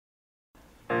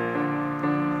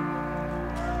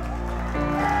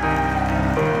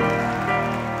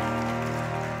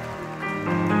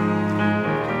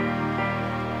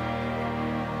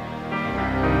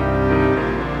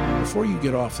before you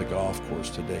get off the golf course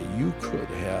today, you could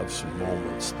have some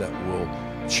moments that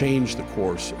will change the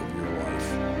course of your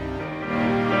life.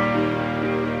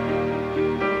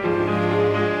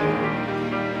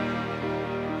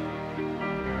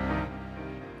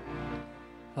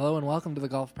 Hello and welcome to the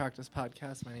Golf Practice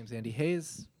Podcast. My name's Andy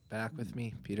Hayes. Back with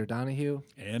me, Peter Donahue.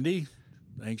 Andy,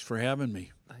 thanks for having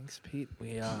me. Thanks, Pete.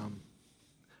 We our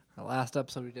last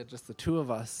episode we did just the two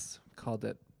of us. We called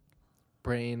it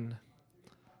Brain.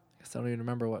 I guess I don't even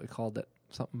remember what we called it.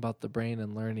 Something about the brain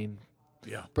and learning.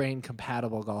 Yeah. Brain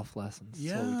compatible golf lessons.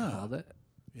 Yeah. That's what we called it.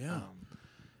 Yeah.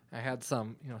 I had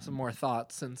some more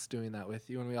thoughts since doing that with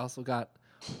you, and we also got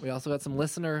some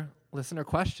listener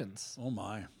questions. Oh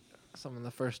my. Some of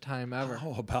the first time ever.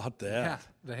 How about that?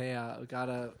 Yeah, we got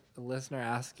a listener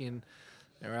asking.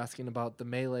 They were asking about the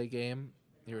melee game.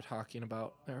 You were talking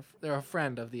about. They're a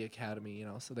friend of the academy,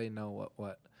 so they know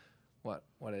what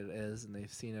it is and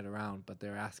they've seen it around. But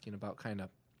they're asking about kind of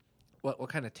what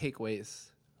kind of takeaways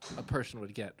a person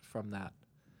would get from that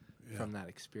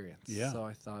experience. Yeah. So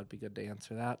I thought it'd be good to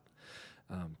answer that.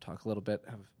 Talk a little bit,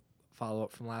 have follow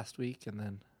up from last week, and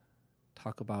then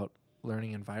talk about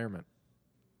learning environment.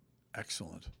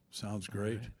 Excellent. Sounds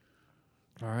great.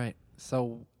 All right.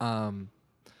 So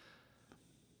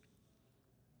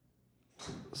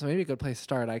maybe a good place to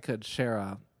start. I could share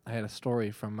I had a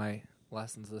story from my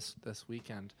lessons this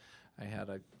weekend. I had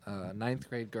a ninth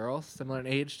grade girl, similar in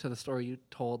age to the story you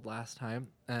told last time,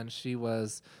 and she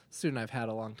was a student I've had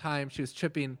a long time. She was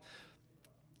chipping.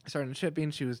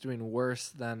 She was doing worse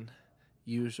than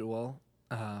usual.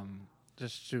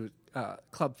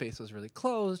 Club face was really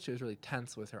closed. She was really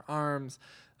tense with her arms.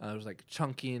 It was like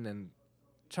chunking,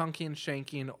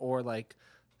 shanking, or like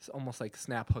almost like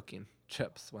snap hooking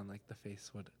chips when like the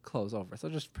face would close over. So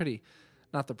just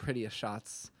not the prettiest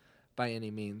shots by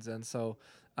any means. And so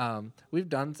I've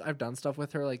done stuff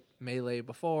with her like melee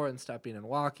before and stepping and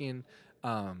walking,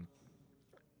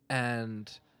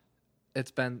 and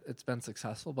it's been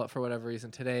successful. But for whatever reason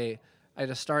today, I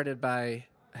just started by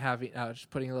just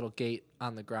putting a little gate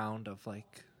on the ground of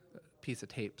like a piece of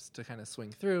tapes to kind of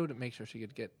swing through to make sure she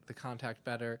could get the contact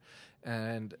better.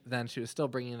 And then she was still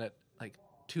bringing it like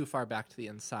too far back to the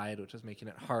inside, which was making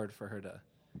it hard for her to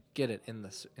get it in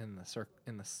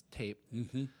the tape.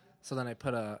 Mm-hmm. So then I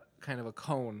put a kind of a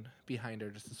cone behind her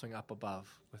just to swing up above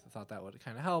with the thought that would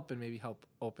kind of help and maybe help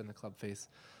open the club face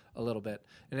a little bit.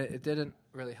 And it didn't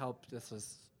really help. This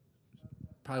was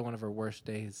probably one of her worst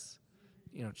days.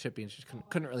 Chipping, she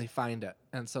couldn't really find it,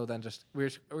 and so then we're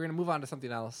gonna move on to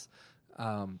something else.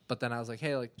 But then I was like,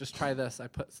 hey, like just try this. I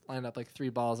lined up like 3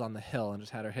 balls on the hill and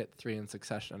just had her hit 3 in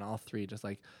succession, and all 3 just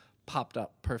like popped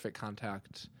up, perfect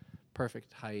contact,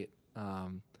 perfect height.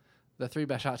 The 3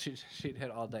 best shots she'd hit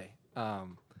all day,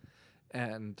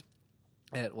 and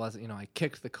it wasn't. I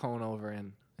kicked the cone over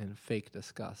in fake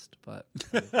disgust. But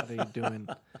what are you doing?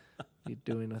 What are you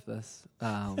doing with this?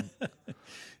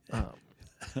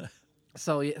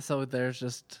 So there's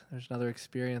another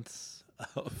experience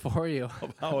for you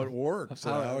Of how it works,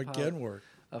 how it can work.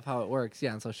 Of how it works,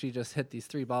 yeah. And so she just hit these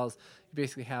 3 balls. You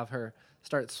basically have her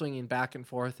start swinging back and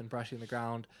forth and brushing the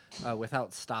ground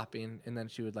without stopping, and then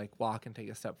she would like walk and take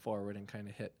a step forward and kind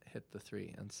of hit the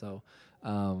 3. And so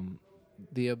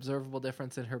the observable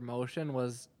difference in her motion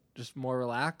was just more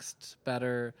relaxed,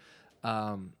 better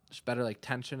like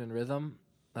tension and rhythm.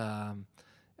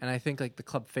 And I think like the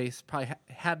club face probably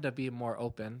had to be more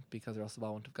open because or else the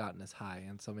ball wouldn't have gotten as high.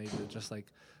 And so maybe just like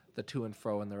the to and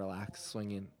fro and the relaxed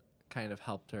swinging kind of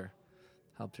helped her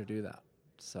do that.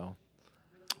 So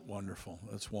Wonderful.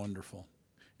 That's wonderful.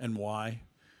 And why?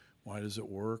 Why does it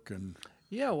work? And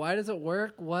yeah, why does it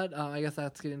work? What I guess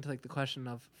that's getting to like the question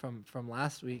of from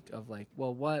last week of like,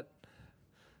 well, what?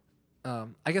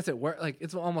 I guess it works. Like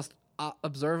it's almost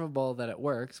observable that it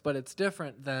works, but it's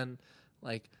different than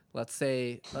like. Let's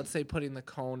say putting the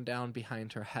cone down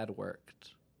behind her head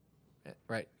worked,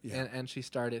 right? Yeah. And she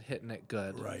started hitting it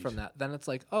good from that. Then it's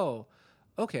like, oh,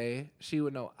 okay, she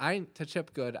would know. To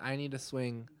chip good, I need to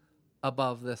swing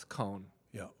above this cone,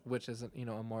 which isn't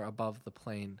a more above the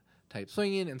plane type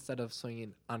swinging instead of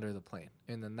swinging under the plane,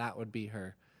 and then that would be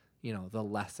her, the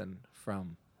lesson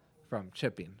from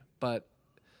chipping. But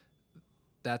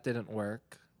that didn't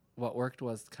work. What worked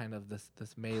was kind of this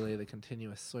melee, the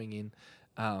continuous swinging.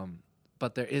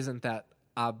 But there isn't that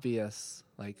obvious,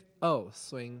 like, oh,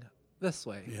 swing this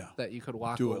way that you could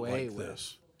walk away with.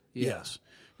 This. Yeah. Yes.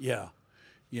 Yeah.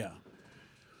 Yeah.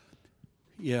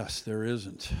 Yes, there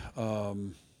isn't.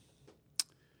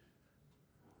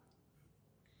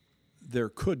 There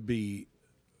could be.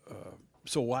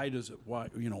 So why does it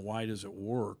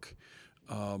work?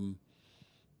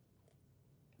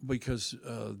 because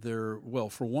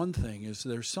for one thing, is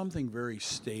there's something very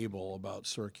stable about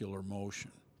circular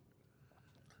motion.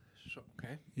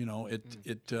 Okay.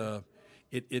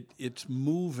 It's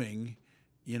moving,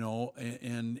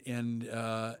 and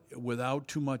without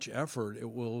too much effort,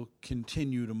 it will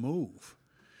continue to move,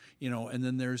 and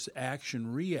then there's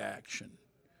action reaction,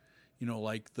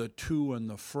 like the to and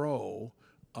the fro,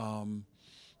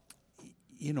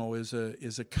 is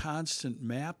a constant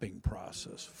mapping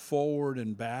process, forward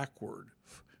and backward,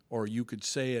 or you could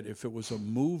say it if it was a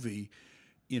movie,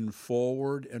 in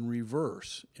forward and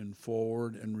reverse, in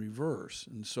forward and reverse.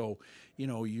 And so,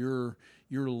 you're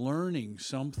learning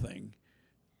something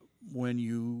when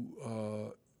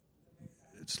you,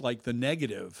 it's like the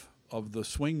negative of the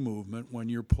swing movement when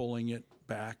you're pulling it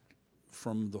back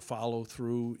from the follow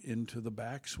through into the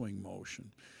backswing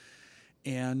motion.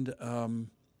 And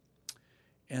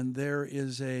there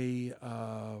is a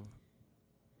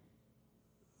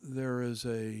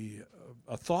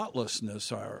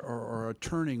thoughtlessness or a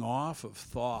turning off of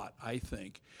thought, I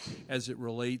think, as it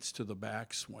relates to the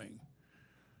backswing.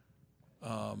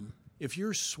 If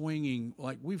you're swinging,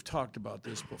 like we've talked about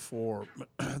this before,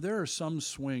 but there are some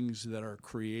swings that are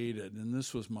created, and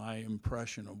this was my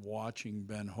impression of watching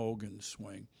Ben Hogan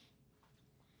swing.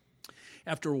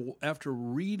 After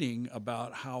reading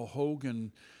about how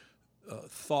Hogan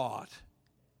thought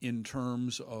in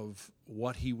terms of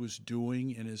what he was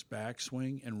doing in his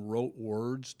backswing and wrote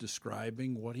words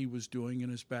describing what he was doing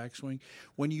in his backswing,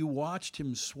 when you watched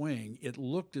him swing, it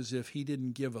looked as if he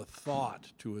didn't give a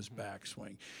thought to his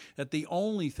backswing. That the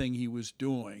only thing he was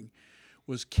doing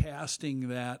was casting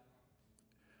that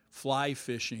fly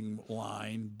fishing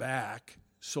line back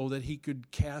so that he could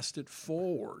cast it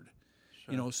forward.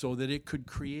 Sure. So that it could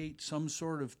create some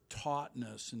sort of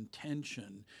tautness and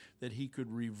tension that he could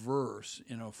reverse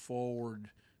in a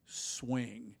forward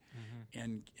swing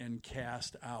and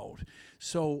cast out.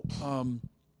 So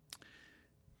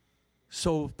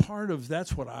part of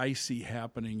that's what I see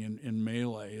happening in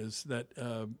melee is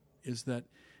that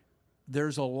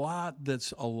there's a lot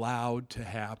that's allowed to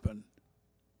happen,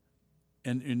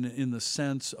 and in the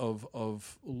sense of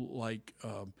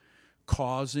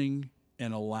causing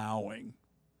and allowing.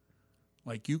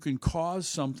 Like you can cause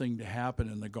something to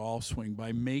happen in the golf swing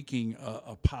by making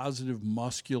a positive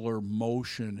muscular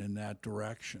motion in that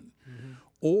direction. Mm-hmm.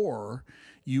 Or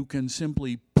you can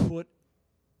simply put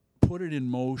it in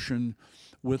motion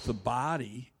with the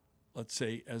body. Let's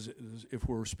say, as if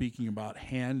we're speaking about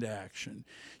hand action,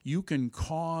 you can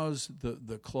cause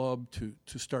the club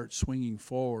to start swinging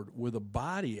forward with a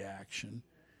body action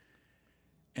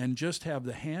and just have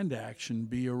the hand action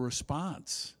be a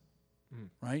response.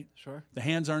 Right? Sure. The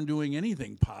hands aren't doing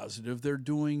anything positive. They're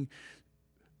doing,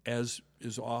 as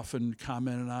is often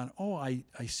commented on,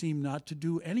 I seem not to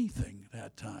do anything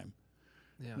that time.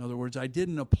 Yeah. In other words, I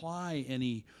didn't apply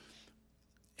any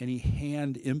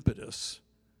hand impetus.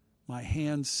 My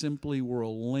hands simply were a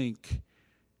link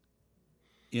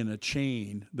in a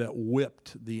chain that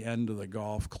whipped the end of the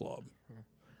golf club.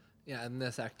 Yeah, and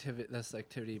this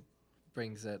activity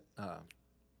brings it,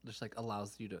 just like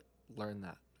allows you to learn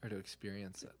that. Or to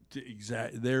experience it.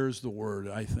 Exactly. There's the word,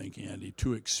 I think, Andy,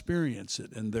 to experience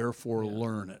it and therefore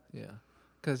learn it. Yeah.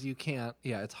 Because you can't,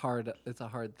 it's hard. It's a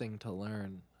hard thing to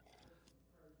learn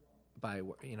by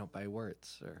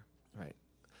words. Right.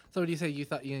 So would you say you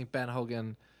think Ben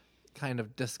Hogan kind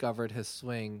of discovered his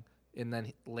swing and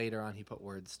then later on he put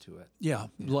words to it? Yeah.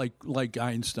 Like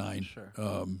Einstein, sure.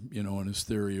 And his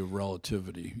theory of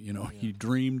relativity. He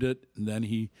dreamed it and then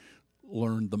he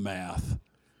learned the math.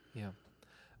 Yeah.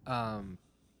 I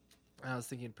was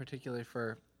thinking particularly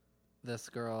for this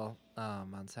girl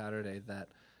on Saturday that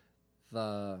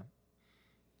I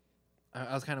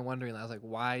was kind of wondering. I was like,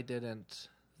 why didn't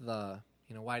the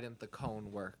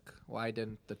cone work? Why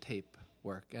didn't the tape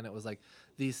work? And it was like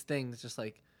these things just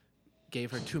like gave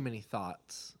her too many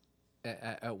thoughts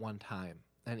at one time.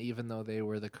 And even though they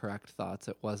were the correct thoughts,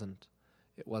 it wasn't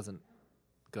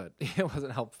good. It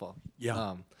wasn't helpful.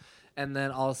 Yeah. And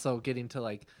then also getting to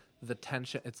like the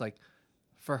tension, it's like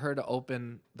for her to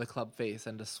open the club face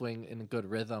and to swing in a good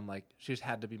rhythm, like she just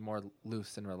had to be more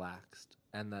loose and relaxed.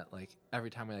 And that like every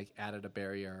time we like added a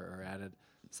barrier or added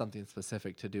something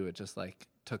specific to do, it just like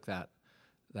took that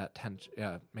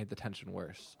tension, made the tension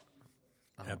worse.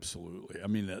 Absolutely. I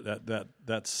mean,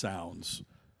 that sounds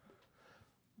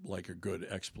like a good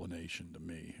explanation to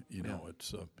me.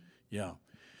 It's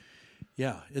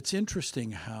it's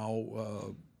interesting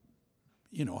how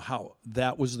how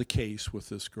that was the case with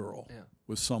this girl. Yeah.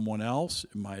 With someone else,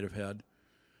 there might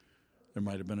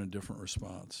have been a different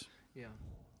response. Yeah.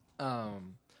 I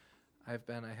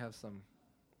have some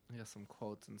I guess some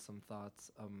quotes and some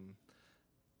thoughts.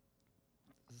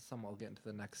 Some will get into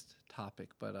the next topic,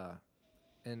 but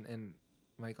in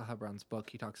Michael Hebron's book,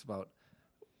 he talks about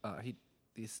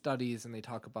these studies, and they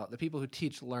talk about the people who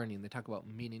teach learning. They talk about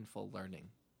meaningful learning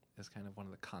as kind of one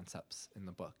of the concepts in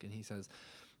the book, and he says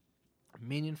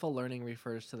meaningful learning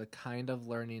refers to the kind of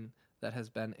learning that has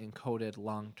been encoded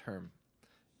long term.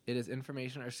 It is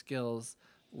information or skills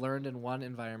learned in one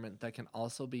environment that can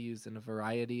also be used in a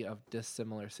variety of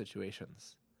dissimilar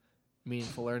situations.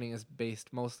 Meaningful learning is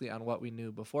based mostly on what we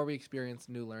knew before we experienced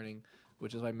new learning,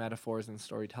 which is why metaphors and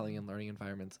storytelling in learning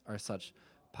environments are such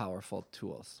powerful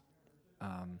tools.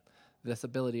 This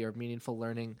ability or meaningful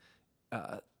learning,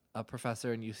 a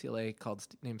professor in UCLA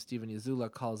named Stephen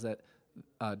Yazula calls it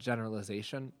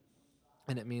generalization,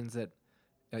 and it means that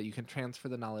you can transfer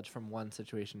the knowledge from one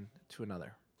situation to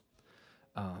another.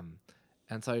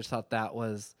 And so I just thought that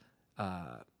was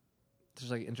just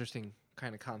like interesting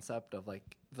kind of concept of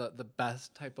like the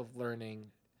best type of learning.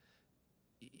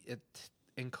 It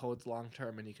encodes long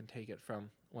term, and you can take it from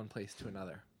one place to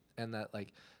another. And that,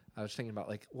 like, I was thinking about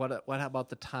like what about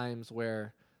the times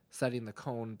where setting the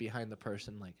cone behind the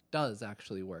person like does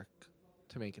actually work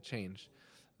to make a change.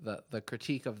 The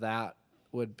critique of that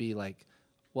would be like,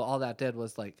 well, all that did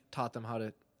was like taught them how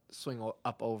to swing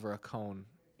up over a cone,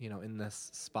 in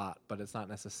this spot, but it's not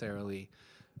necessarily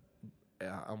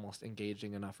almost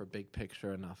engaging enough or big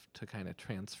picture enough to kind of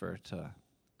transfer to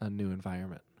a new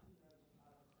environment.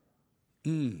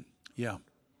 Yeah.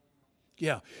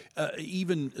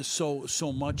 Even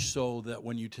so much so that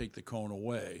when you take the cone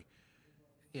away,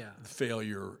 the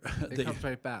failure it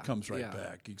comes right back.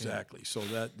 Back, exactly. Yeah. So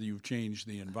that you've changed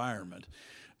the environment,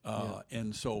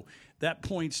 and so that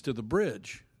points to the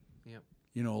bridge. Yep.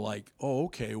 Like, oh,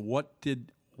 okay, what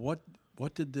did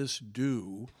this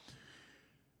do?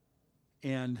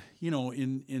 And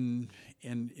in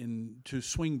to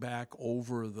swing back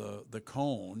over the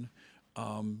cone,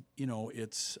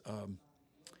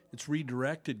 it's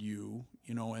redirected you,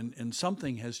 and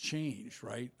something has changed,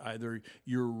 right? Either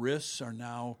your wrists are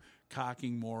now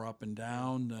cocking more up and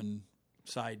down than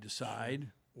side to side,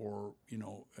 or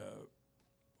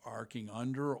arcing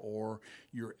under, or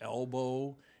your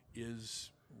elbow is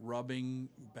rubbing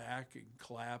back and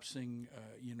collapsing,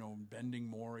 bending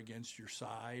more against your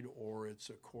side, or it's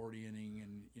accordioning,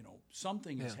 and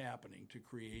something is happening to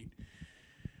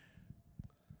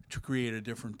create a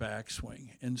different backswing.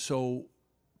 And so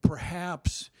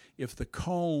perhaps if the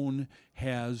cone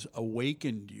has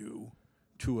awakened you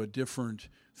to a different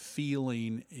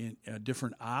feeling, a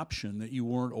different option that you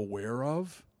weren't aware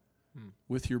of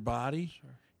with your body,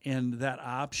 and that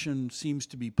option seems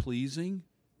to be pleasing,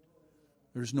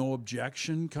 there's no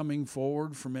objection coming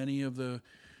forward from any of the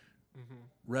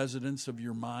residents of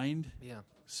your mind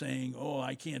saying, oh,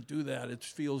 I can't do that, it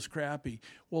feels crappy.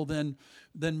 Well, then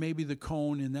maybe the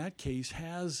cone in that case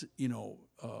has,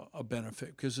 a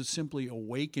benefit, because it simply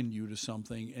awakened you to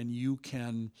something, and you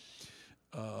can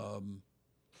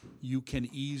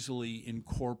easily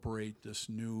incorporate this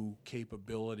new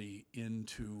capability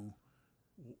into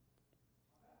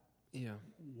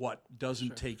what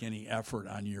doesn't take any effort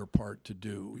on your part to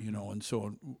do, and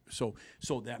so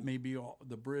that may be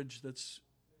the bridge that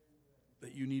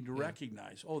you need to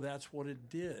recognize. Oh, that's what it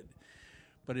did.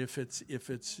 But if it's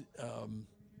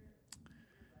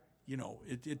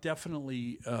it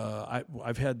definitely,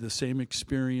 I've had the same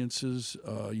experiences,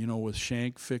 with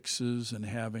shank fixes and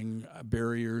having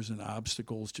barriers and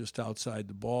obstacles just outside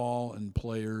the ball, and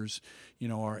players,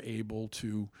 are able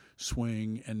to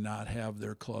swing and not have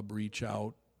their club reach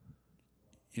out,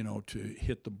 to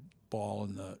hit the ball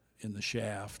in the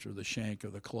shaft or the shank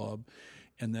of the club,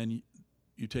 and then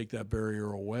you take that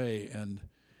barrier away, and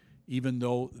even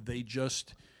though they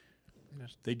just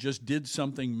did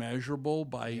something measurable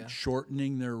by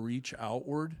shortening their reach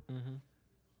outward,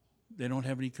 they don't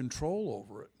have any control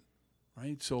over it,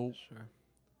 right? So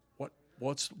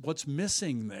what's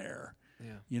missing there?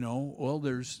 Well,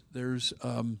 there's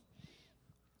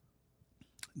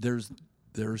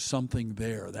something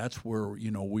there. That's where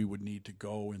we would need to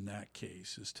go in that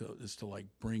case, is to like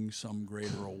bring some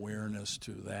greater awareness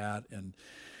to that,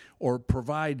 or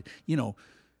provide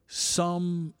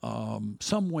some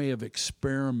way of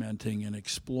experimenting and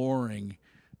exploring,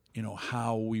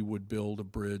 how we would build a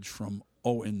bridge from,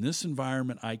 in this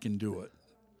environment I can do it.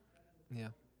 Yeah.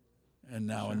 And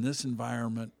now in this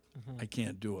environment I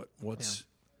can't do it. Well,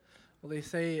 they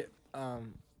say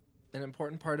an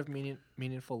important part of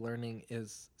meaningful learning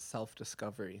is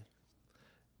self-discovery.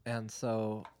 And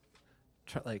so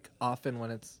often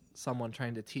when it's someone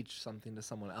trying to teach something to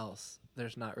someone else,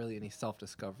 there's not really any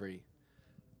self-discovery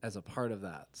as a part of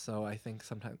that. So I think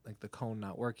sometimes like the cone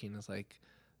not working is like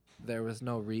there was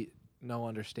no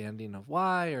understanding of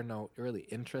why, or no really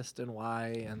interest in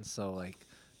why, and so like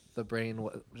the brain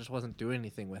just wasn't doing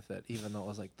anything with it, even though it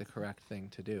was like the correct thing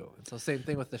to do. And so same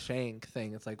thing with the shank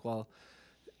thing. It's like, well,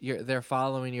 they're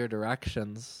following your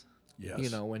directions. Yes. You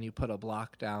know, when you put a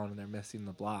block down and they're missing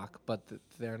the block, but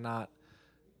they're not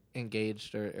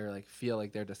engaged or like feel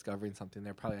like they're discovering something.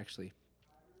 They're probably actually,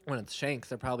 when it's shanks,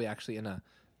 they're probably actually in a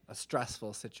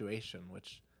stressful situation,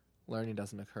 which learning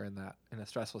doesn't occur in a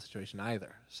stressful situation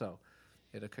either. So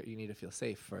you need to feel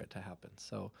safe for it to happen.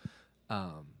 So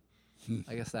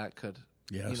I guess that could,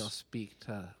 speak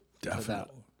to that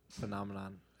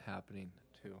phenomenon happening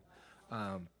too.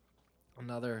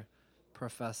 Another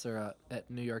professor at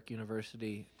New York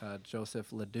University,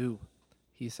 Joseph Ledoux,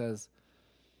 he says,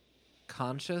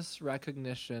 conscious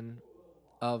recognition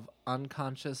of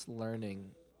unconscious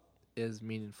learning is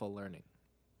meaningful learning.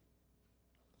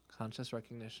 Conscious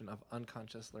recognition of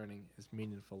unconscious learning is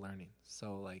meaningful learning.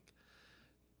 So, like,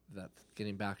 that's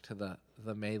getting back to the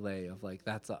melee of, like,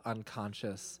 that's a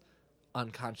unconscious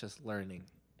learning.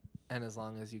 And as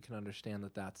long as you can understand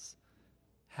that that's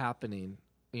happening,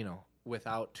 you know,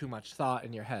 without too much thought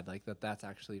in your head, like that's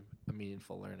actually a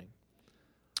meaningful learning.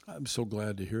 I'm so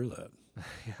glad to hear that.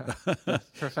 Yeah.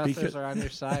 Professors are on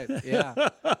your side. Yeah.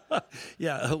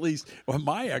 Yeah, at least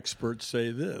my experts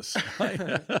say this.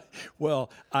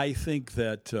 Well, I think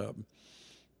that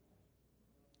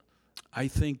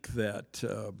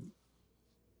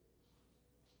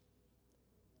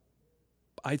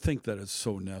it's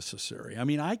so necessary. I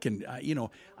mean, I can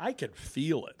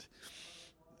feel it,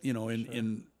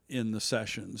 in the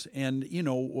sessions. And,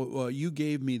 you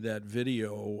gave me that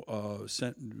video,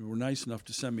 were nice enough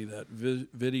to send me that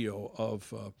video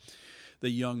of the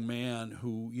young man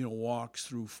who, walks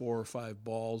through 4 or 5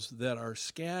 balls that are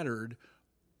scattered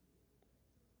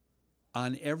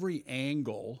on every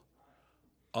angle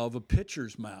of a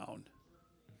pitcher's mound.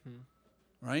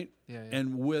 Mm-hmm. Right? Yeah.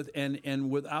 And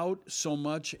without so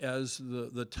much as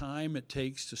the time it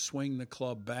takes to swing the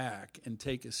club back and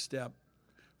take a step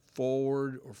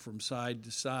forward or from side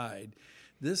to side,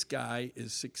 this guy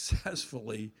is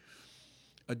successfully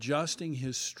adjusting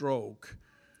his stroke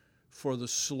for the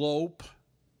slope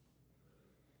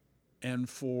and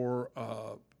for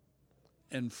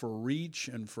reach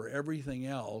and for everything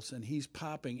else, and he's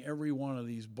popping every one of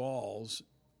these balls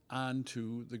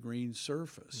onto the green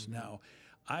surface. Mm-hmm. Now,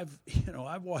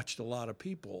 I've watched a lot of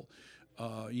people,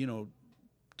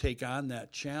 take on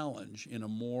that challenge in a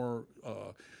more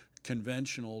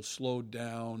conventional, slowed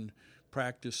down,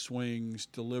 practice swings,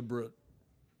 deliberate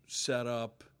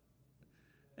setup,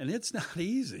 and it's not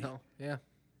easy. No, yeah.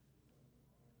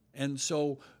 And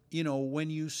so, when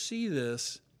you see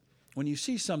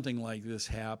something like this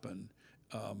happen,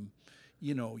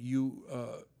 you know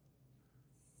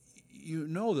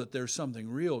that there's something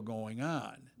real going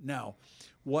on. Now,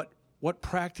 what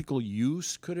practical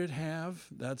use could it have?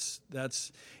 That's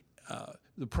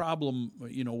the problem,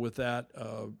 with that,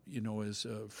 is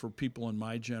for people in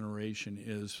my generation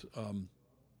is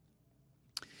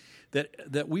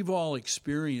that we've all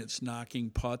experienced knocking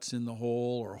putts in the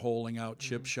hole or holing out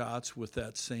chip shots with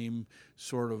that same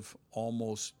sort of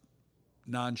almost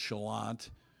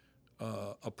nonchalant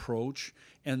approach,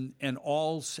 and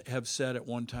all have said at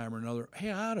one time or another,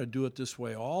 "Hey, I ought to do it this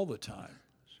way all the time."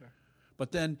 Sure.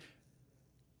 But then,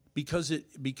 because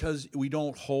we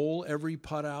don't hole every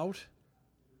putt out,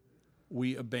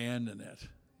 we abandon it.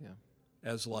 Yeah.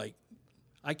 As like,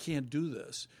 I can't do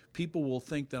this. People will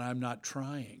think that I'm not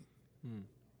trying.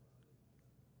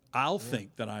 I'll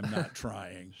think that I'm not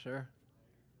trying. Sure.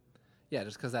 Yeah,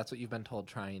 just because that's what you've been told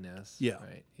trying is. Yeah.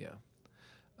 Right. Yeah.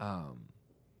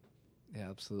 Yeah,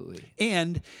 absolutely.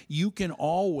 And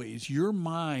your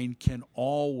mind can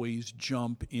always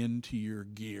jump into your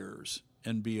gears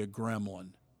and be a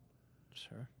gremlin.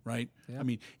 Sure. Right? Yeah. I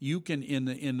mean, you can,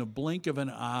 in the blink of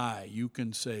an eye, you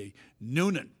can say,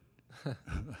 Noonan,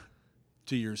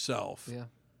 to yourself. Yeah.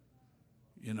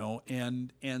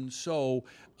 And so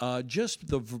just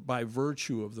by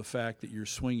virtue of the fact that you're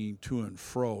swinging to and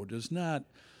fro does not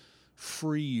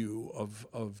free you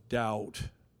of doubt,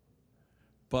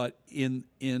 but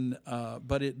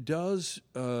but it does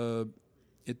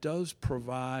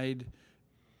provide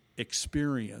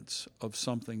experience of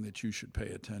something that you should pay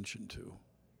attention to.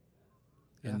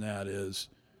 Yeah. And that is,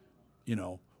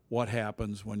 what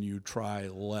happens when you try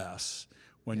less,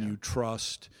 when you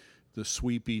trust the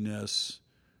sweepiness,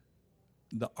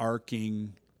 the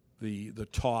arcing, the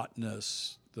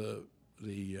tautness, the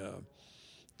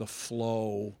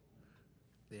flow.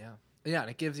 Yeah, and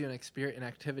it gives you an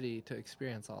activity to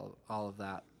experience all of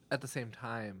that at the same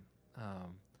time,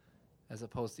 as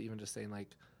opposed to even just saying like,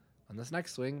 on this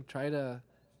next swing, try to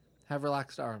have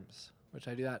relaxed arms, which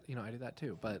I do that, I do that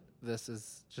too. But this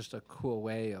is just a cool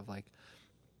way of like,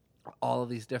 all of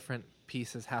these different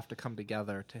pieces have to come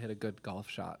together to hit a good golf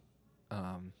shot.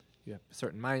 You have a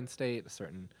certain mind state, a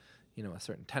certain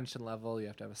tension level. You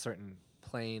have to have a certain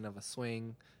plane of a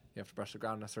swing. You have to brush the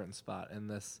ground in a certain spot. And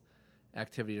this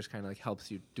activity just kind of like helps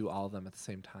you do all of them at the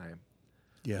same time.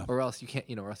 Yeah. Or else you can't,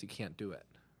 do it,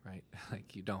 right?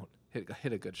 Like you don't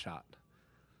hit a good shot.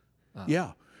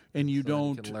 Yeah. And you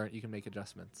don't. You can learn. You can make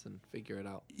adjustments and figure it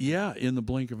out. Yeah, in the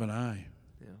blink of an eye.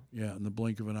 Yeah, in the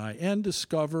blink of an eye, and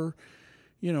discover,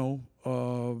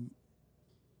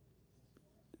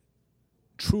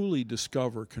 truly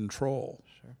discover control.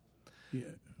 Sure. Yeah.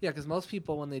 Yeah, because most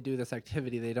people, when they do this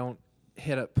activity, they don't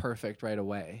hit it perfect right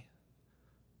away.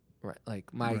 Right.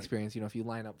 Like my experience, if you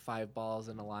line up 5 balls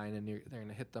in a line and they're going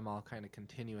to hit them all kind of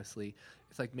continuously,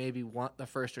 it's like maybe the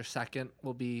first or second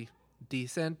will be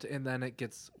decent, and then it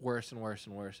gets worse and worse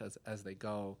and worse as they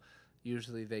go.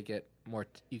 Usually they get more.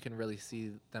 You can really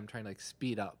see them trying to like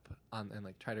speed up and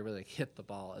like try to really like, hit the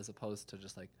ball, as opposed to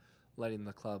just like letting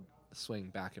the club swing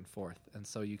back and forth. And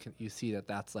so you see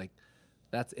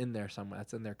that's in there somewhere.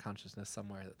 That's in their consciousness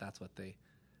somewhere. That's what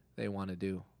they want to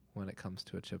do when it comes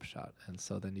to a chip shot. And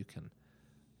so then you can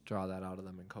draw that out of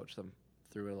them and coach them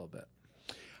through it a little bit.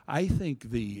 I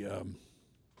think the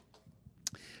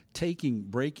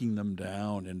breaking them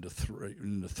down into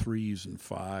threes and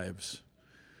fives.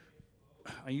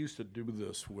 I used to do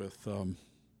this with.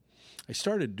 I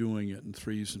started doing it in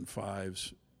threes and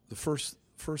fives. The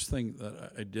first thing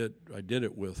that I did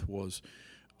it with was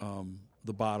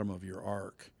the bottom of your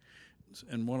arc.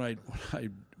 And what I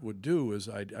would do is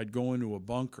I'd go into a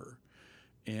bunker,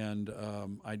 and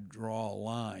I'd draw a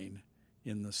line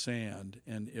in the sand,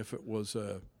 and if it was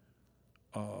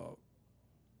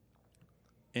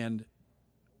and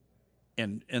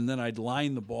then I'd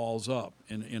line the balls up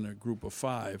in a group of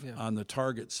 5 on the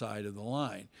target side of the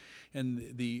line,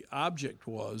 and the object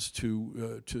was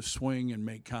to swing and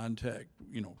make contact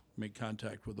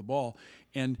with the ball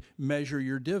and measure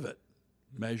your divot,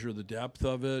 measure the depth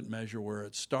of it, measure where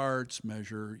it starts,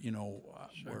 measure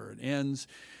where it ends,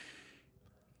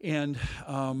 and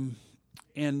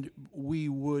we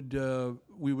would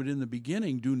in the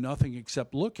beginning do nothing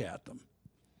except look at them.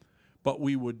 But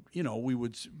we would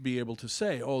be able to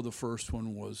say, oh, the first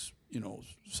one was,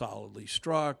 solidly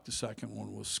struck. The second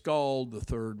one was sculled. The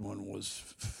third one was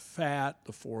fat.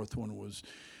 The fourth one was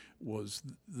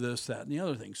this, that, and the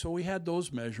other thing. So we had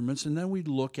those measurements, and then we'd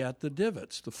look at the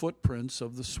divots, the footprints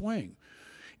of the swing.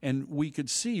 And we could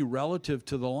see relative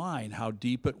to the line how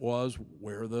deep it was,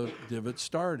 where the divot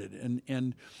started.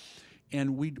 And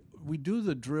we'd do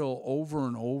the drill over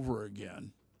and over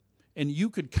again. And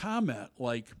you could comment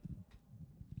like,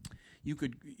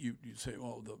 you'd say,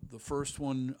 oh, the first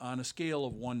one on a scale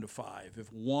of 1 to 5,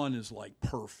 if 1 is like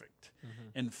perfect,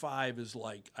 and 5 is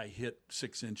like I hit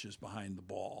 6 inches behind the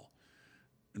ball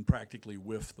and practically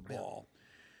whiffed the ball.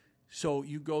 So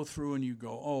you go through and you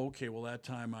go, oh, okay, well, that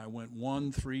time I went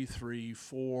 1, 3, 3,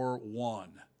 4,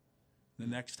 1. The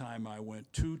next time I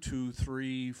went 2, 2,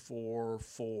 3, 4,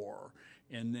 4.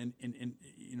 And then, and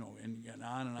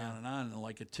on and on and on, and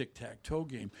like a tic-tac-toe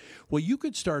game. Well, you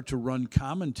could start to run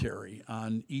commentary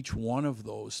on each one of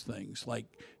those things. Like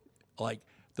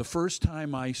the first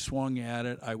time I swung at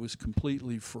it, I was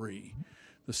completely free.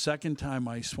 The second time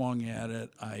I swung at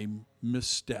it, I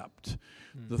misstepped.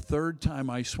 The third time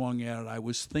I swung at it, I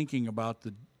was thinking about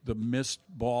the missed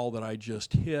ball that I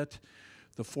just hit.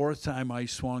 The fourth time I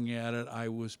swung at it, I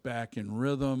was back in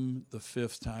rhythm. The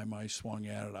fifth time I swung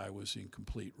at it, I was in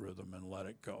complete rhythm and let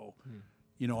it go.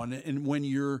 And when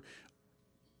you're,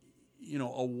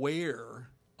 aware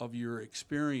of your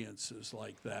experiences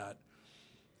like that,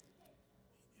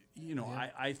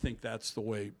 I think that's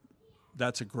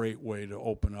a great way to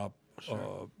open up,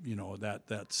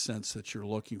 that sense that you're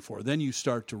looking for. Then you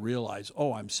start to realize,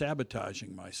 oh, I'm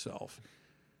sabotaging myself.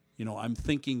 I'm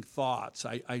thinking thoughts.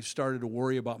 I started to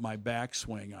worry about my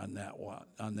backswing on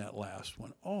that last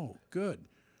one. Oh, good.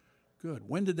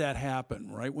 When did that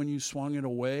happen? Right when you swung it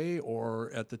away,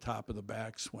 or at the top of the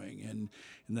backswing? And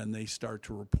then they start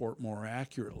to report more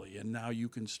accurately. And now you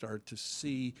can start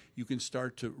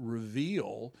to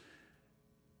reveal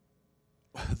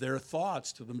their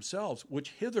thoughts to themselves,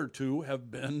 which hitherto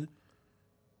have been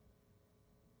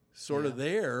sort of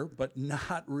there, but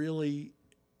not really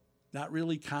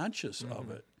conscious of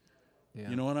it. Yeah.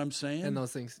 You know what I'm saying? And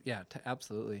those things,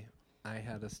 absolutely. I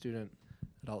had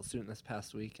adult student this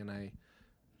past week, and I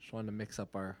just wanted to mix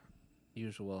up our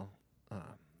usual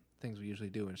things we usually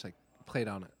do, and just like play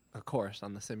down a course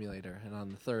on the simulator, and on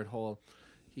the third hole,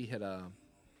 we hit an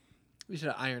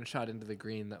iron shot into the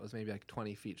green that was maybe like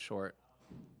 20 feet short,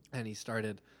 and he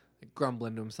started like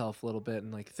grumbling to himself a little bit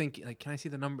and like thinking, like, can I see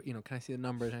the number? You know, can I see the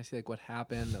numbers? Can I see like what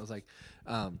happened? It was like,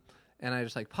 and I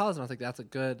just like paused and I was like, that's a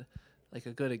good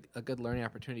learning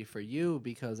opportunity for you,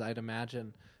 because I'd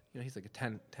imagine, you know, he's like a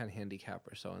 10 handicap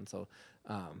or so, and so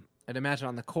I'd imagine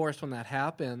on the course when that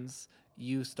happens,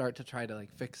 you start to try to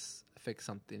like fix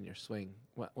something in your swing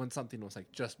when something was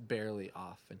like just barely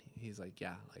off, and he's like,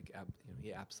 yeah, like you know,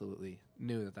 he absolutely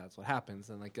knew that that's what happens,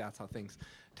 and like that's how things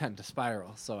tend to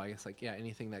spiral. So I guess like, yeah,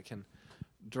 anything that can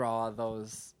draw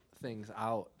those things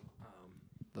out,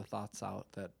 the thoughts out,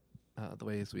 that the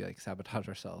ways we like sabotage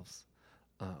ourselves,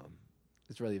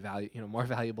 is really more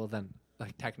valuable than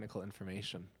like technical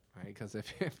information, right? Because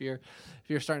if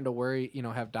you're starting to worry, you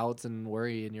know, have doubts and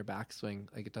worry in your backswing,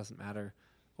 like it doesn't matter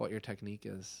what your technique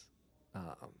is,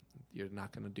 you're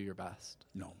not going to do your best.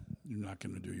 No, you're not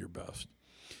going to do your best.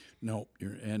 No,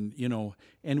 and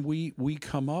we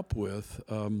come up with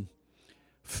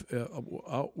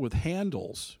with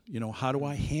handles. You know, how do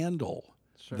I handle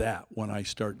that when I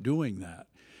start doing that?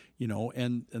 You know,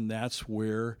 and that's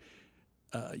where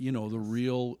the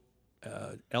real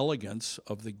elegance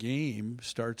of the game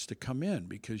starts to come in,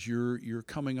 because you're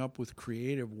coming up with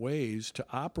creative ways to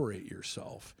operate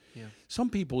yourself. Yeah. Some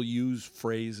people use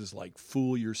phrases like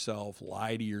 "fool yourself,"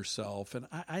 "lie to yourself," and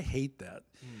I hate that.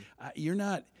 You're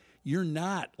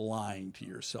not lying to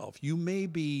yourself. You may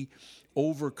be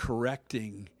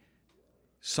overcorrecting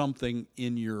something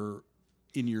in your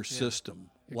system.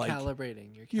 You're like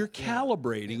calibrating. You're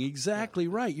calibrating, exactly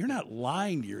right. You're not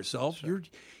lying to yourself. Sure.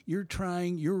 You're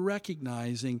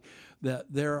recognizing that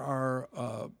there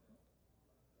are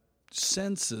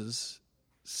sense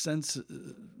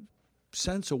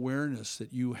awareness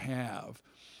that you have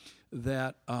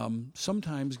that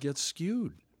sometimes gets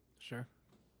skewed. Sure.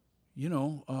 You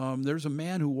know, there's a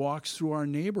man who walks through our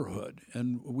neighborhood,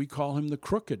 and we call him the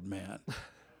crooked man.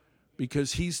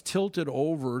 Because he's tilted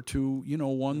over to,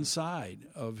 one side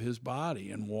of his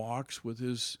body and walks with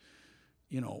his,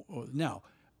 now,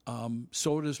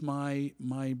 so does my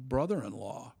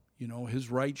brother-in-law. You know, his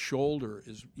right shoulder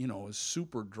is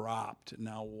super dropped.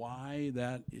 Now, why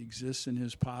that exists in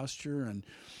his posture and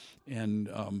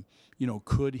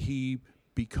could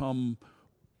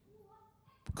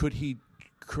he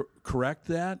correct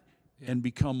that and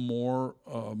become more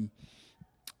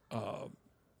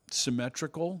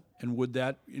symmetrical, and would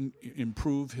that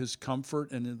improve his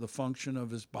comfort and the function of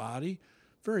his body?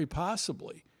 Very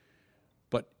possibly.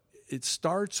 But it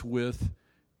starts with,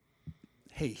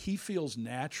 hey, he feels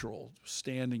natural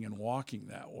standing and walking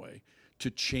that way. To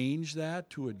change that,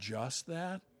 to adjust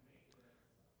that,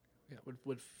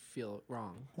 would feel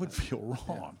wrong. Would feel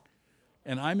wrong.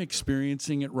 Yeah. And I'm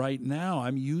experiencing it right now.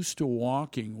 I'm used to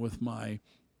walking with my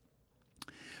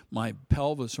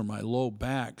pelvis or my low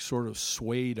back sort of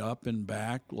swayed up and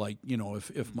back, like,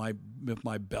 if my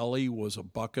belly was a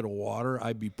bucket of water,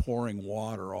 I'd be pouring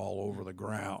water all over the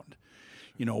ground.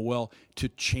 Well, to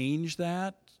change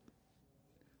that,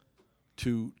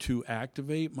 to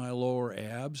activate my lower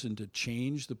abs and to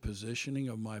change the positioning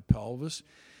of my pelvis,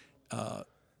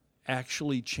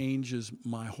 actually changes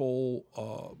my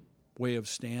whole way of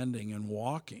standing and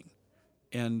walking,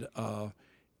 and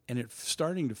it's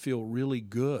starting to feel really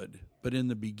good. But in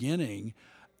the beginning,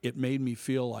 it made me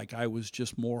feel like I was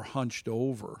just more hunched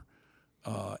over.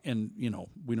 And,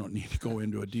 we don't need to go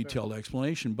into a detailed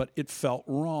explanation, but it felt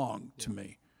wrong to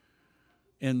me.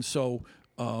 And so,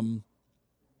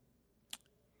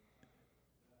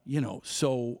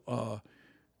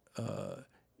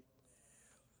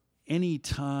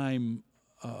 anytime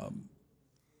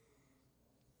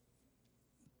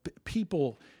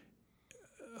people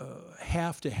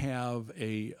have to have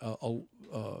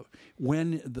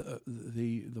when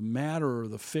the matter or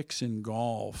the fix in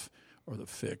golf, or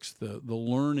the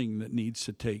learning that needs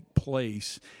to take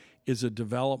place is a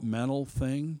developmental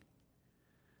thing,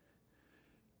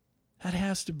 that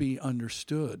has to be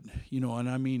understood, and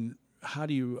I mean, how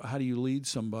do you lead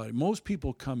somebody? Most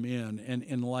people come in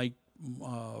and like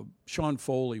Sean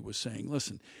Foley was saying,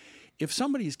 listen, if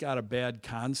somebody's got a bad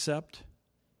concept,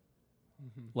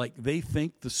 like they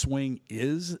think the swing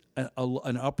is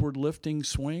an upward lifting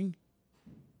swing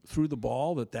through the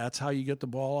ball, that's how you get the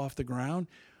ball off the ground,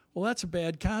 well, that's a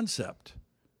bad concept,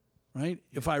 right?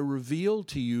 If I reveal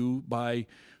to you by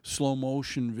slow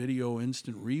motion video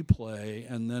instant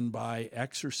replay and then by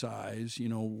exercise,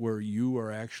 where you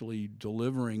are actually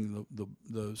delivering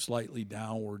the slightly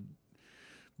downward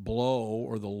blow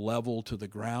or the level to the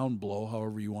ground blow,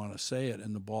 however you want to say it,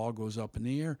 and the ball goes up in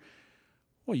the air,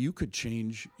 well, you could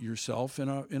change yourself in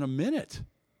a minute.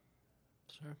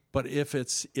 Sure. But if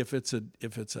it's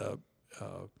a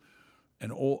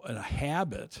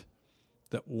habit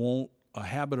that won't, a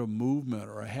habit of movement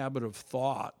or a habit of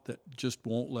thought that just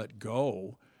won't let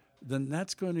go, then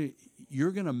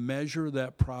you're going to measure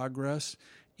that progress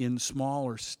in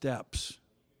smaller steps.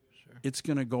 Sure. It's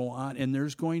going to go on, and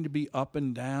there's going to be up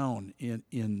and down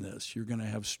in this. You're going to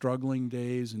have struggling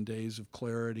days and days of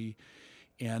clarity,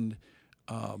 and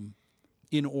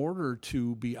in order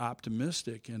to be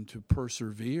optimistic and to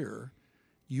persevere,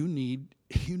 you need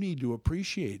to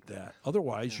appreciate that.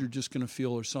 Otherwise, you're just going to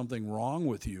feel there's something wrong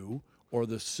with you or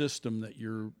the system that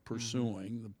you're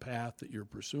pursuing, the path that you're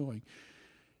pursuing,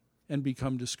 and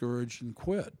become discouraged and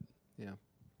quit. Yeah.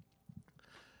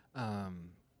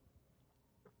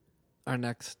 Our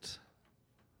next,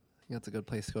 I think that's a good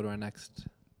place to go to our next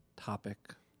topic,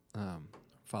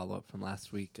 follow up from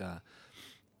last week.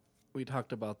 We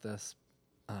talked about this,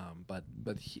 but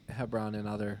Hebron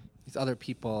and these other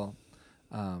people,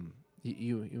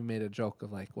 you made a joke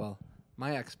of like, well,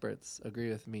 my experts agree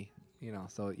with me,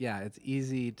 so yeah, it's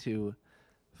easy to,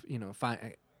 find,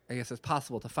 I guess it's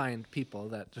possible to find people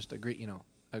that just agree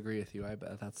with you. I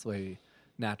bet that's the way we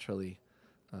naturally,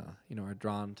 are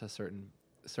drawn to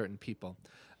certain people.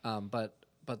 But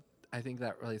I think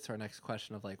that relates to our next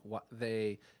question of like what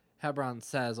Hebron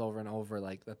says over and over,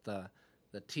 like that the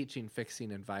teaching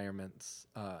fixing environments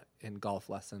in golf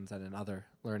lessons and in other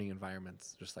learning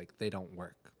environments, just like they don't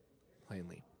work,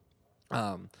 plainly.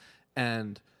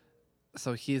 And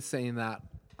so he's saying that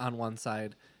on one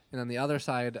side, and on the other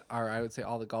side are, I would say,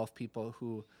 all the golf people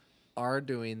who are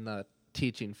doing the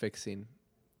teaching fixing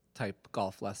type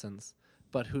golf lessons,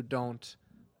 but who don't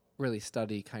really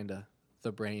study kind of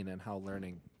the brain and how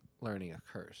learning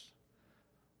occurs.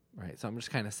 Right. So I'm just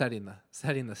kind of setting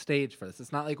the stage for this.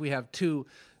 It's not like we have two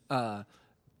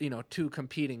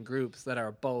competing groups that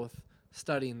are both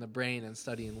studying the brain and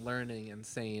studying learning and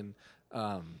saying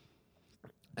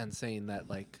that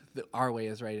like our way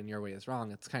is right and your way is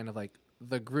wrong. It's kind of like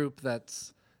the group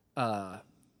that's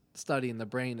studying the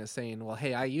brain is saying, well,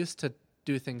 hey, I used to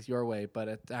do things your way, but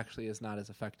it actually is not as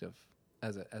effective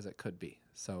as it could be.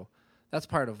 So that's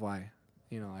part of why,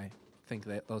 I think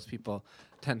that those people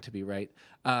tend to be right.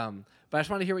 But I just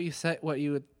want to hear what you said, what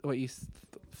you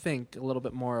think a little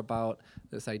bit more about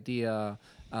this idea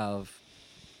of,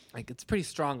 like, it's pretty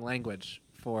strong language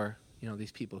for,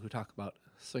 these people who talk about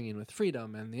swinging with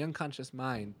freedom and the unconscious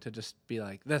mind to just be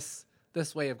like, this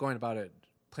way of going about it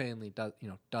plainly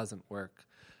doesn't work.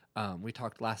 We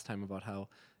talked last time about how,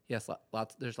 yes,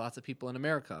 there's lots of people in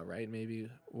America, right? Maybe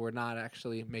we're not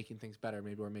actually making things better.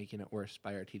 Maybe we're making it worse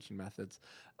by our teaching methods.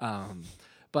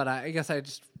 But I guess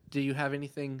do you have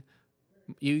anything?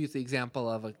 You use the example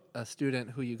of a student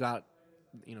who you got,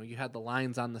 you had the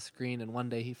lines on the screen, and one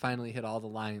day he finally hit all the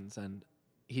lines, and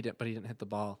he didn't hit the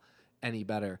ball any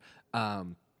better.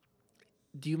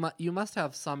 You must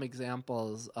have some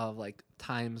examples of like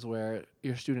times where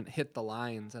your student hit the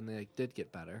lines and they did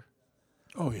get better.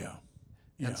 Oh yeah.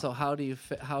 Yeah. And so how does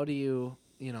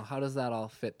that all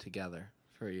fit together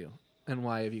for you? And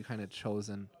why have you kind of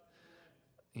chosen,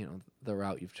 the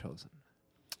route you've chosen?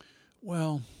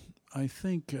 Well, I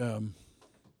think I've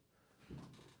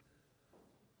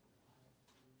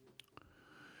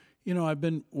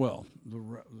been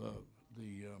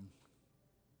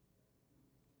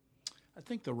I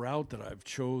think the route that I've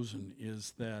chosen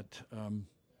is that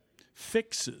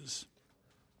fixes.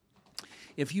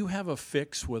 If you have a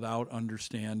fix without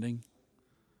understanding,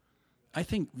 I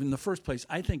think in the first place,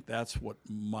 that's what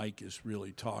Mike is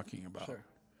really talking about. Sure.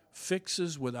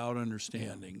 Fixes without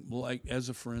understanding. Like,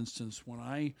 for instance, when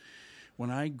I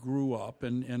grew up,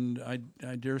 and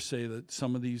I dare say that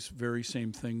some of these very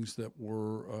same things that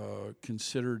were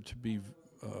considered to be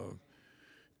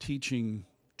teaching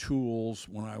tools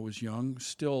when I was young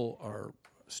still are.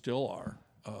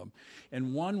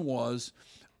 And one was,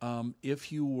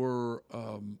 if you were,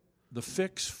 the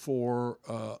fix for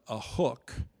a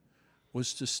hook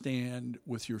was to stand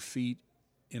with your feet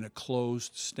in a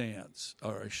closed stance,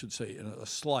 or I should say in a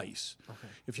slice. Okay.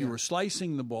 If you were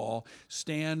slicing the ball,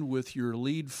 stand with your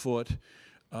lead foot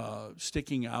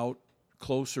sticking out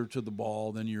closer to the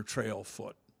ball than your trail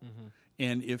foot. Mm-hmm.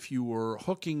 And if you were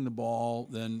hooking the ball,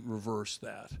 then reverse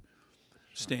that. Sure.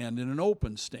 Stand in an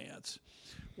open stance.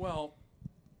 Well,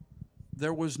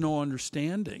 there was no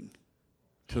understanding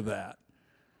to that.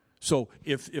 So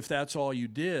if that's all you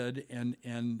did,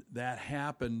 and that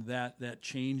happened, that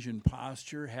change in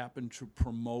posture happened to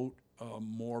promote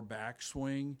more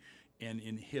backswing and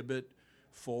inhibit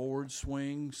forward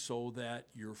swing, so that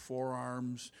your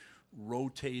forearms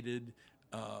rotated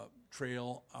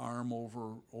trail arm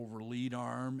over lead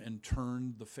arm and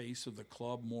turned the face of the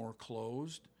club more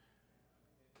closed,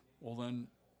 well then,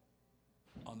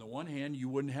 on the one hand, you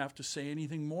wouldn't have to say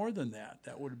anything more than that.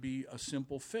 That would be a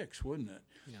simple fix, wouldn't it?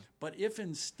 Yeah. But if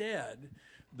instead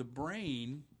the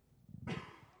brain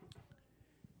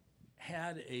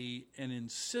had an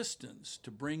insistence to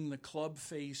bring the club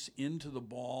face into the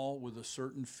ball with a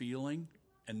certain feeling,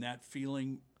 and that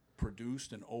feeling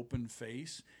produced an open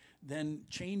face, then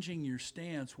changing your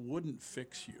stance wouldn't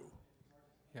fix you.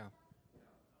 Yeah.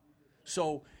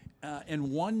 So,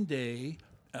 and one day,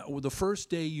 the first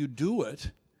day you do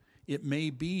it, it may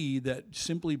be that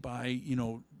simply by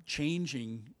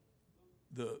changing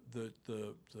the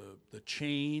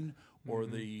chain or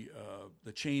the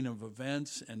chain of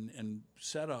events and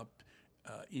setup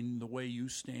in the way you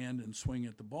stand and swing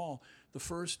at the ball. The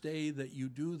first day that you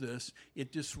do this,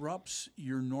 it disrupts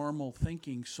your normal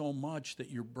thinking so much that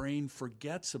your brain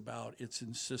forgets about its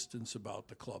insistence about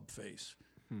the club face.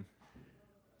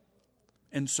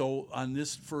 And so on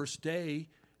this first day,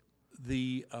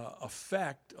 the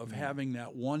effect of having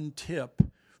that one tip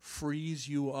frees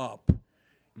you up.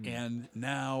 And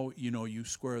now, you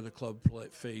square the club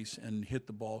face and hit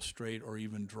the ball straight or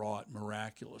even draw it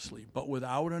miraculously. But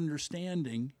without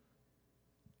understanding,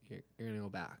 You're going to go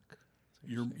back.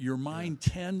 your mind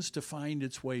tends to find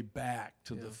its way back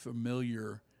to the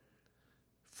familiar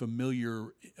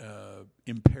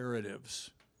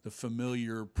imperatives, the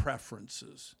familiar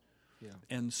preferences. Yeah.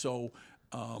 And so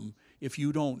if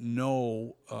you don't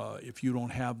know, if you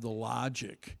don't have the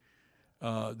logic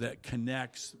that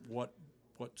connects what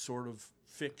sort of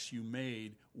fix you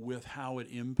made with how it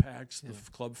impacts the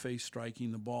club face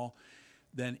striking the ball,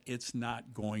 then it's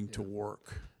not going to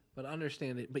work. But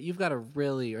understand it. But you've got to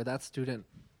really, or that student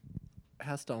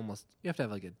has to almost, you have to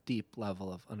have like a deep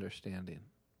level of understanding.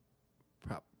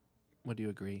 Would you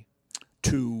agree?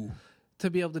 To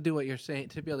be able to do what you're saying,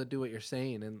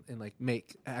 and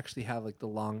like actually have like the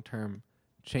long-term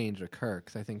change occur.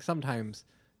 Because I think sometimes,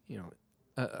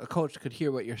 a coach could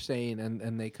hear what you're saying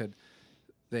and they could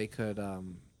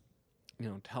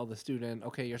tell the student,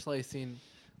 okay, you're slicing,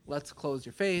 let's close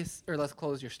your face, or let's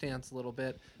close your stance a little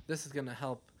bit. This is going to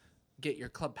help get your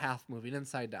club path moving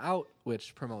inside to out,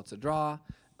 which promotes a draw.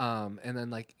 And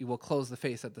then like you will close the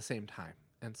face at the same time.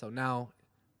 And so now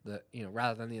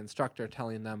rather than the instructor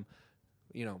telling them,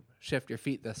 shift your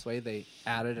feet this way, they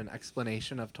added an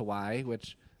explanation of to why,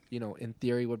 which, in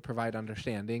theory would provide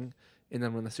understanding. And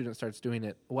then when the student starts doing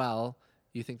it well,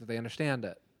 you think that they understand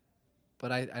it.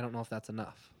 But I don't know if that's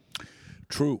enough.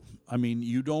 True. I mean,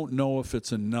 you don't know if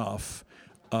it's enough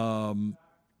until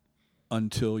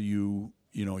you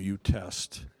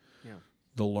test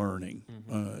the learning.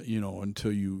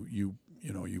 Until you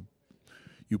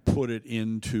put it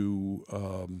into.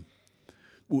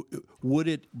 Would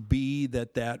it be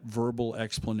that verbal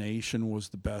explanation was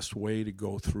the best way to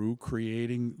go through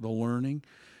creating the learning?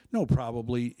 No,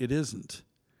 probably it isn't.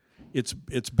 It's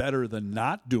better than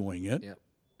not doing it. Yep.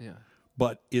 Yeah.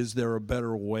 But is there a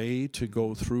better way to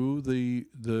go through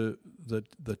the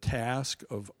task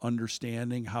of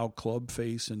understanding how club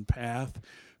face and path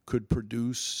could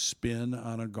produce spin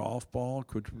on a golf ball,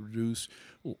 could produce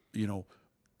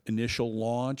initial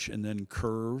launch and then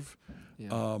curve?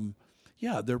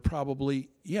 There probably,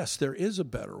 there is a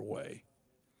better way,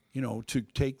 to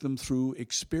take them through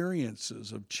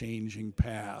experiences of changing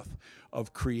path,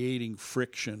 of creating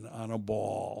friction on a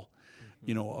ball,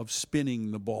 of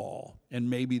spinning the ball. And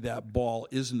maybe that ball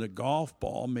isn't a golf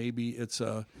ball. Maybe it's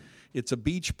a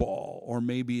beach ball, or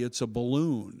maybe it's a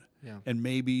balloon. Yeah. And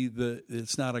maybe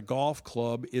it's not a golf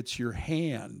club, it's your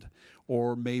hand.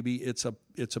 Or maybe it's a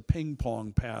ping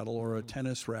pong paddle or a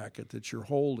tennis racket that you're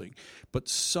holding. But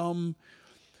some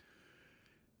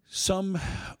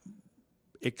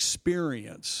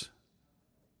experience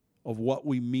of what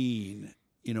we mean,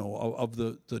 of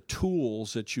the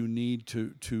tools that you need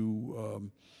to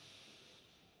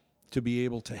be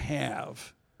able to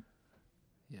have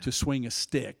to swing a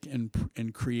stick and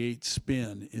create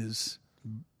spin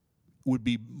would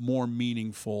be more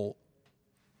meaningful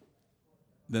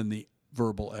than the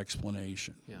verbal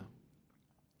explanation.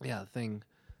 One thing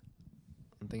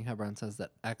Hebron says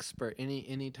that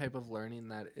any type of learning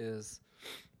that is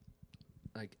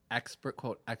like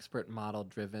expert model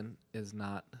driven is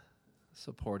not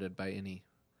supported by any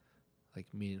like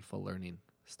meaningful learning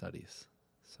studies.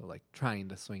 So like trying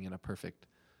to swing in a perfect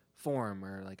form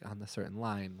or like on the certain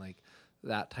line, like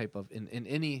that type of in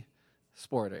any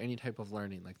sport or any type of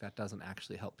learning, like that doesn't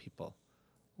actually help people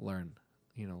learn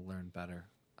better.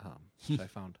 Which I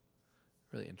found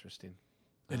really interesting.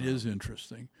 It is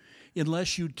interesting.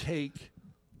 Unless you take,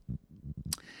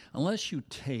 unless you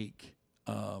take,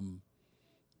 some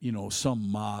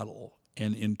model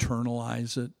and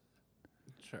internalize it,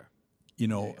 Sure.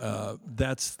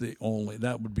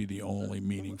 that would be the only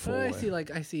meaningful way.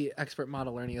 I see expert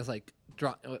model learning as like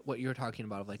what you're talking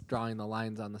about, of like drawing the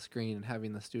lines on the screen and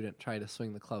having the student try to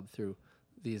swing the club through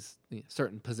these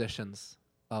certain positions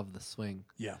of the swing.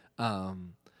 Yeah.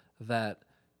 That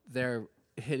they're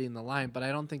hitting the line, but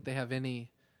I don't think they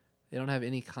don't have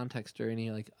any context or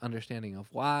any like understanding of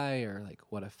why or like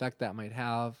what effect that might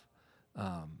have.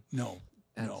 No.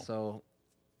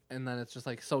 And then it's just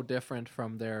like so different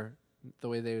from the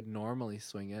way they would normally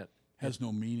swing it. Has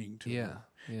no meaning to it.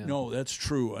 Yeah. No, that's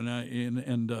true. And I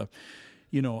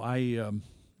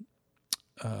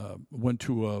went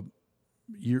to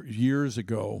years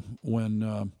ago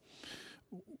when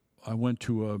I went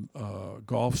to a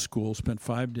golf school, spent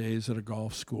 5 days at a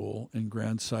golf school in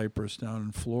Grand Cypress down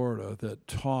in Florida that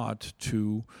taught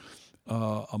to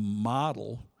a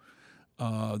model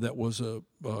that was a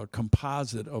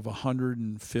composite of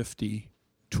 150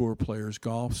 tour players'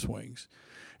 golf swings.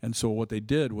 And so what they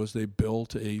did was they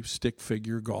built a stick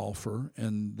figure golfer,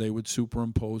 and they would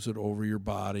superimpose it over your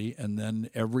body, and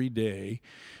then every day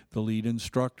the lead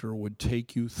instructor would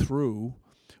take you through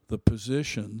the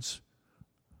positions,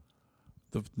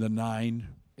 the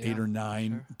 8 or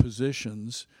 9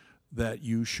 positions that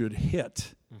you should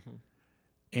hit. Mm-hmm.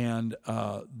 And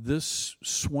this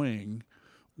swing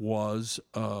was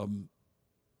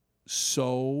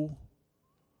so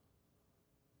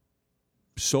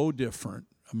different.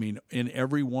 I mean, in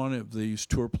every one of these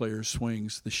tour player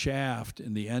swings, the shaft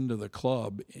and the end of the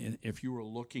club, if you were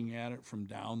looking at it from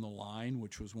down the line,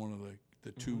 which was one of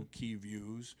the two key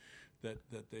views that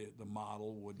the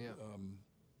model would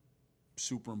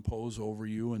superimpose over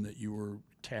you and that you were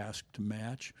tasked to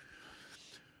match,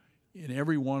 in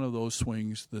every one of those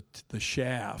swings, the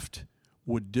shaft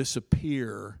would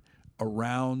disappear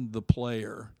around the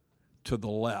player to the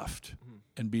left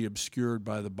and be obscured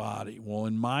by the body. Well,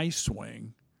 in my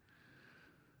swing,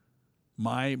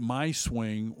 my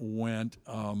swing was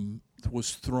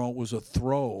a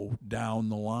throw down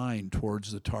the line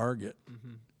towards the target.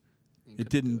 Mm-hmm. It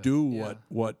didn't do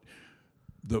what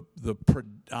the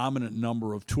predominant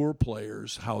number of tour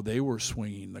players, how they were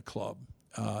swinging the club,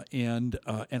 and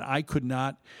I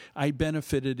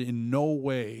benefited in no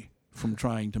way from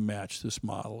trying to match this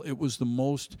model. It was the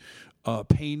most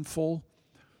painful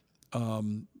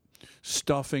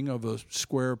stuffing of a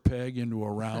square peg into a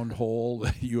round hole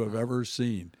that you have ever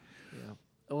seen. Yeah.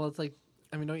 Well, it's like,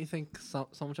 I mean, don't you think so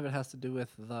much of it has to do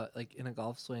with in a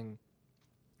golf swing,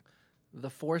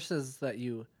 the forces that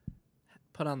you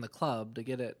put on the club to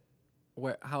get it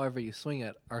however you swing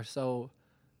it are so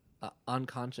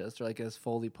unconscious, or like as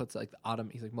Foley puts it, like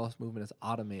he's like, most movement is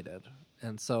automated.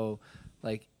 And so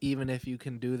like, even if you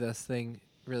can do this thing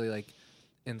really like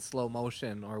in slow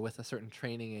motion or with a certain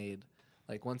training aid,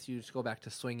 like once you just go back to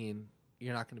swinging,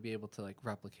 you're not going to be able to like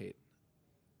replicate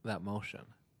that motion.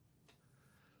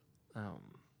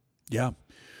 Yeah.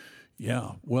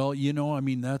 Well, I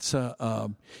mean, that's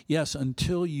yes.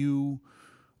 Until you've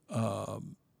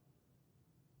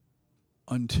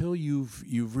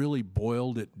really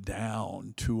boiled it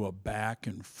down to a back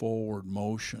and forward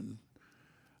motion,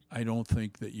 I don't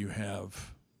think that you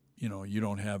have, you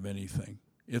don't have anything.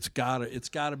 It's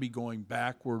gotta be going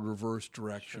backward, reverse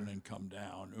direction, and come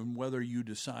down. And whether you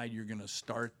decide you're going to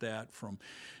start that from,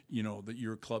 that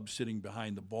your club sitting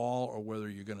behind the ball, or whether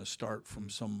you're going to start from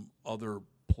some other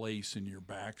place in your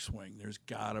backswing, there's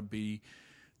got to be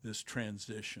this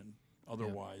transition.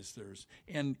 Otherwise, there's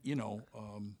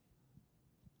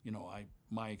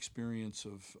my experience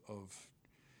of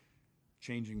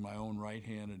changing my own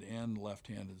right-handed and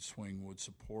left-handed swing would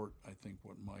support, I think,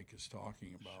 what Mike is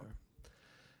talking about. Sure.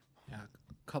 Yeah,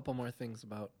 a couple more things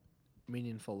about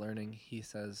meaningful learning. He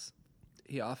says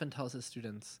he often tells his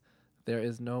students, there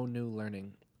is no new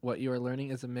learning. What you are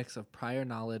learning is a mix of prior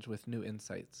knowledge with new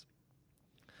insights.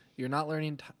 You're not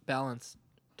learning balance,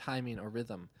 timing, or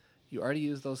rhythm. You already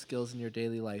use those skills in your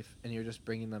daily life, and you're just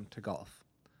bringing them to golf.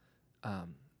 Which I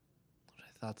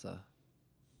thought's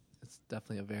it's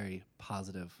definitely a very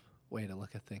positive way to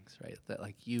look at things, right? That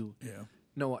like you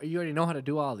already know how to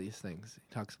do all these things. He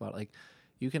talks about like,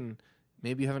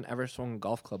 maybe you haven't ever swung a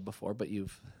golf club before, but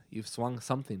you've swung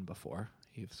something before.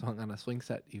 You've swung on a swing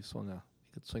set. You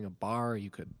could swing a bar.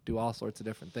 You could do all sorts of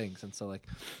different things. And so, like,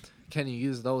 can you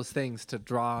use those things to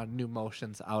draw new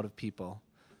motions out of people?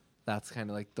 That's kind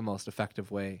of like the most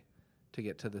effective way to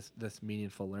get to this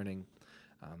meaningful learning.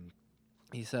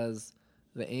 He says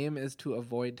the aim is to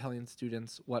avoid telling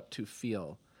students what to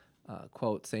feel.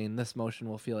 Quote, saying this motion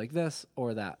will feel like this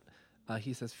or that.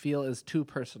 He says feel is too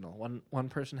personal. One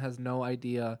person has no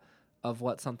idea of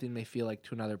what something may feel like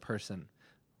to another person,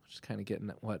 which is kind of getting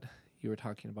at what you were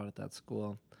talking about at that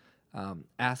school.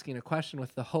 Asking a question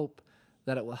with the hope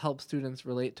that it will help students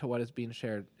relate to what is being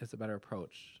shared is a better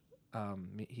approach.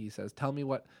 He says, tell me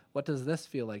what does this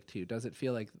feel like to you? Does it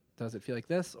feel like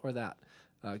this or that?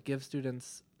 Give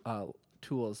students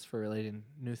tools for relating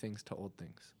new things to old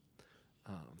things.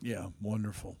 Yeah,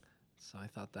 wonderful. So I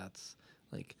thought that's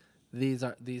like these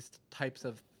types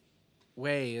of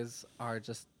ways are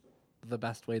just the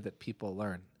best way that people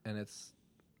learn, and it's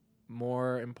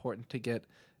more important to get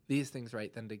these things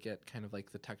right than to get kind of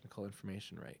like the technical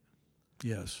information right.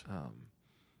 Yes.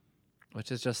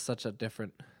 Which is just such a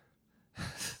different.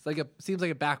 Seems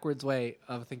like a backwards way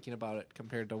of thinking about it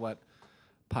compared to what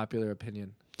popular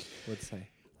opinion would say.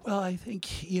 Well, I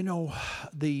think it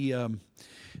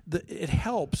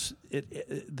helps.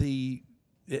 It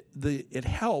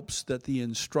helps that the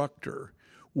instructor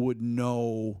would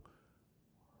know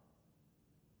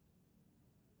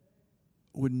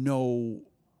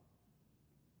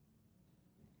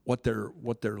what they're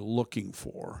looking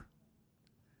for.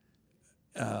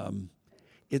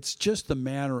 It's just a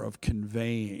matter of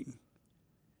conveying.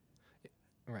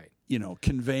 Right.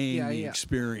 Conveying the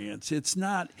experience. It's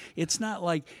not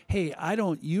like, hey,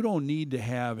 you don't need to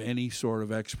have any sort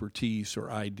of expertise or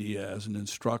idea as an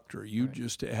instructor. You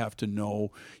just have to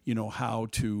know, how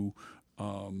to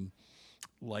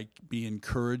be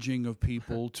encouraging of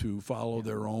people to follow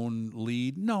their own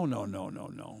lead. No.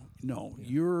 Yeah.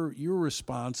 You're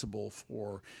responsible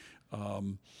for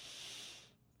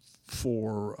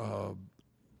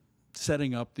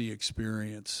setting up the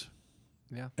experience.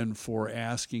 Yeah. And for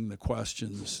asking the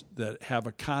questions that have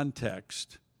a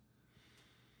context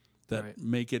that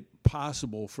make it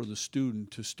possible for the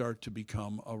student to start to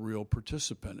become a real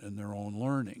participant in their own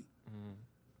learning.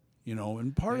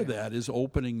 And part of that is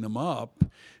opening them up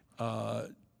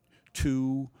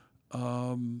to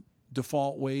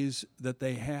default ways that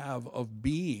they have of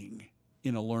being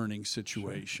in a learning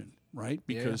situation, right?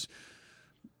 Because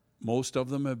most of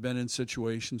them have been in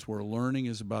situations where learning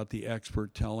is about the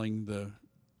expert telling the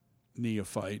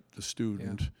neophyte, the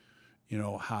student,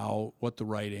 what the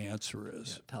right answer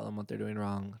is. Yeah, tell them what they're doing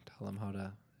wrong. Tell them how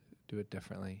to do it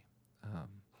differently,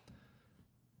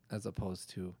 as opposed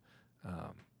to,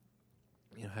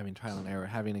 having trial and error,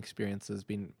 having experiences,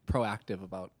 being proactive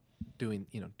about doing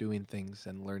things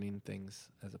and learning things,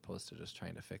 as opposed to just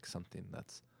trying to fix something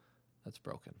that's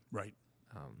broken. Right.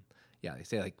 They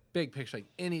say like big picture, like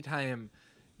anytime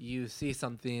you see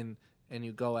something and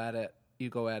you go at it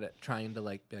trying to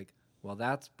be like, well,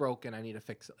 that's broken, I need to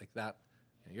fix it, like that.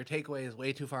 Your takeaway is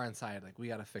way too far inside, like we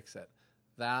got to fix it.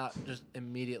 That just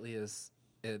immediately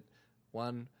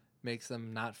makes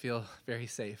them not feel very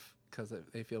safe because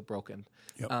they feel broken.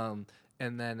 Yep.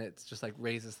 And then it's just like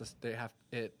raises this.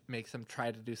 It makes them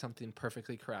try to do something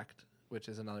perfectly correct, which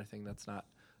is another thing that's not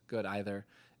good either.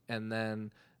 And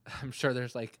then I'm sure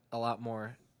there's like a lot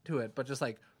more to it, but just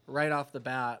like right off the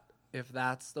bat, if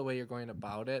that's the way you're going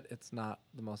about it, it's not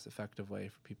the most effective way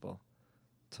for people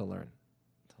to learn it.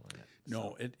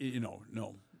 No,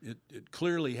 no. It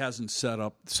clearly hasn't set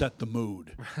the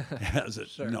mood, has it?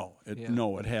 Sure. No,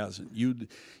 it hasn't.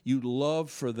 You'd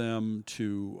love for them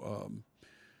to,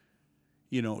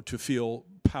 to feel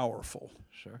powerful.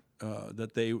 Sure.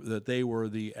 That they were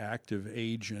the active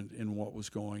agent in what was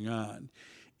going on,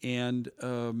 and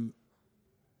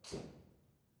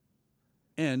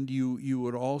you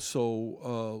would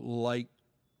also like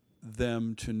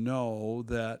them to know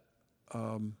that.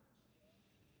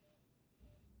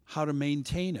 How to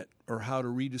maintain it or how to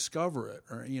rediscover it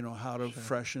or, how to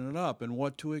freshen it up and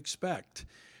what to expect,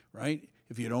 right?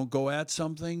 If you don't go at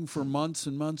something for months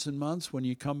and months and months, when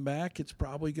you come back, it's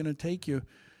probably going to take you,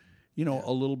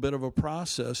 a little bit of a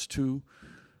process to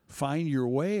find your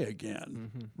way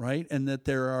again, right? And that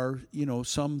there are,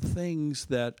 some things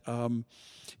that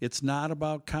it's not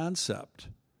about concept.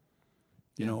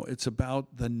 It's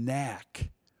about the knack.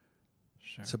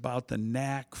 Sure. It's about the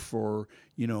knack for,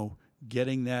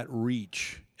 getting that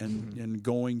reach and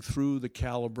going through the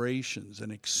calibrations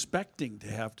and expecting to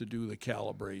have to do the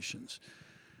calibrations.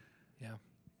 Yeah.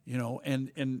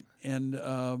 And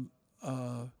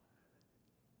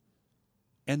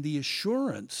the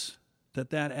assurance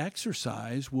that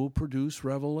exercise will produce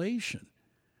revelation.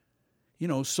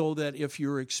 So that if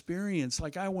your experience,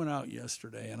 like I went out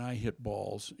yesterday and I hit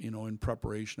balls, in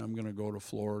preparation. I'm going to go to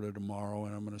Florida tomorrow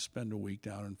and I'm going to spend a week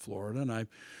down in Florida, and I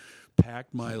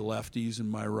packed my lefties and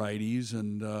my righties,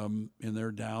 and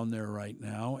they're down there right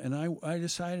now. And I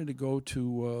decided to go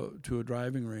to a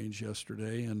driving range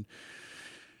yesterday, and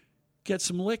get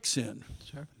some licks in.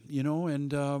 Sure.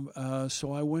 And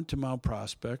so I went to Mount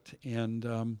Prospect, and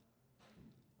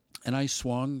I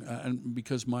swung, and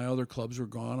because my other clubs were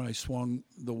gone, I swung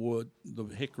the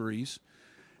hickories,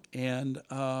 and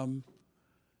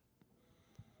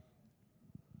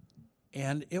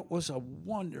it was a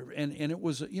wonder, and it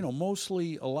was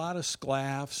mostly a lot of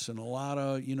sclaffs and a lot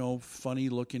of funny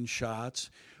looking shots,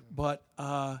 but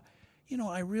I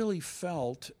really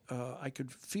felt I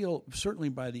could feel certainly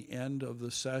by the end of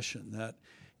the session that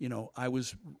I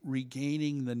was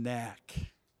regaining the knack.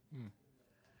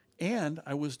 And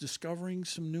I was discovering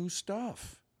some new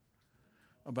stuff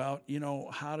about,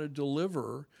 how to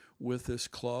deliver with this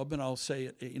club. And I'll say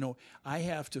it, I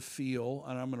have to feel,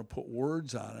 and I'm going to put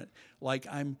words on it, like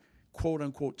I'm, quote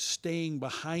unquote, staying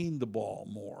behind the ball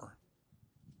more.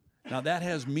 Now, that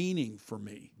has meaning for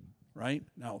me, right?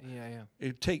 Now,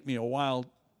 it'd take me a while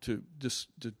to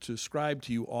describe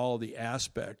to you all the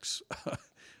aspects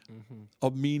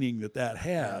of meaning that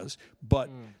has, but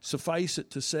suffice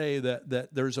it to say that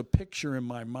there's a picture in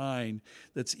my mind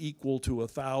that's equal to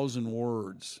 1,000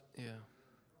 words.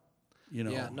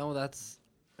 Yeah, no, it's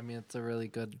a really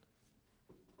good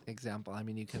example. I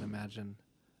mean, you can imagine.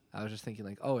 I was just thinking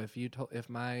like, if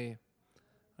my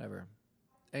whatever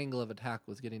angle of attack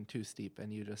was getting too steep,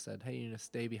 and you just said, hey, you need to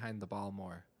stay behind the ball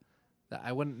more, that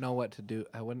I wouldn't know what to do.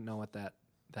 I wouldn't know what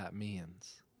that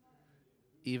means,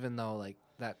 even though like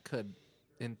that could,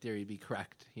 in theory, be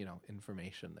correct,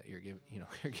 information that you're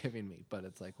giving me. But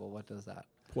it's like, well, what does that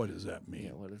mean?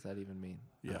 Yeah, what does that even mean?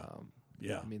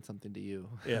 It means something to you.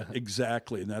 Yeah,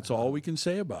 exactly. And that's all we can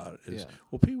say about it is,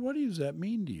 well, Pete, what does that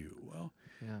mean to you? Well,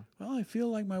 I feel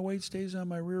like my weight stays on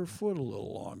my rear foot a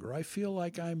little longer. I feel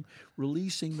like I'm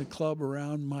releasing the club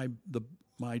around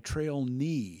my trail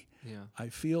knee. Yeah. I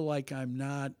feel like I'm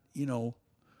not,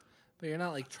 But you're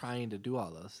not like trying to do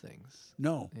all those things.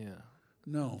 No. Yeah.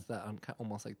 No. It's that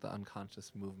almost like the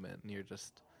unconscious movement, and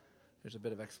there's a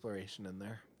bit of exploration in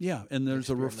there. Yeah, and there's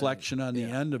a reflection on the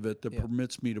end of it that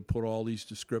permits me to put all these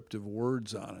descriptive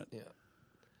words on it.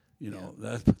 Yeah.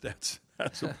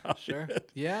 That's about sure. it.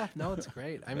 Yeah, no, it's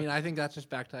great. I mean, I think that's just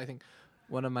back to, I think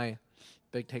one of my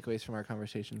big takeaways from our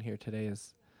conversation here today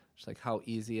is just like how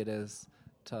easy it is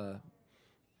to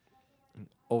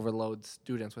overload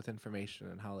students with information,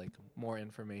 and how like more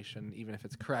information, even if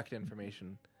it's correct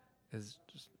information, is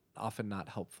just often not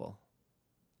helpful.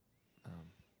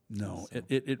 No, so.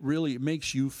 It really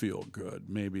makes you feel good,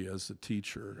 maybe as a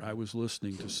teacher. I was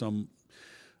listening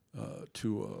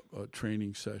to a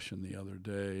training session the other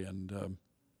day, and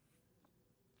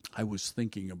I was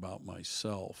thinking about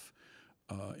myself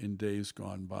in days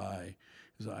gone by,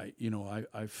 because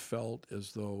I felt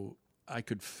as though I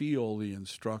could feel the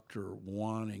instructor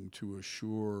wanting to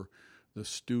assure the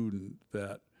student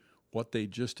that what they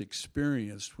just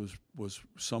experienced was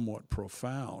somewhat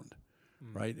profound,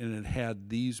 right? And it had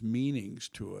these meanings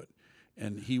to it.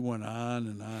 And he went on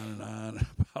and on and on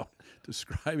about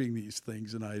describing these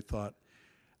things, and I thought,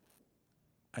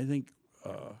 I think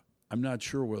I'm not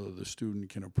sure whether the student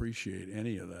can appreciate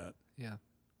any of that. Yeah.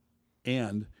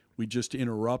 And we just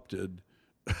interrupted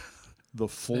the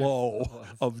flow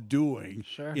of doing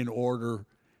in order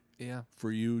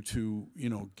for you to,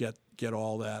 get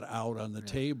all that out on the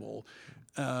table.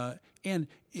 And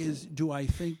do I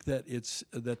think that it's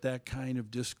that kind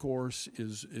of discourse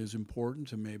is important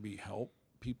to maybe help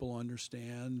people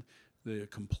understand the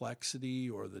complexity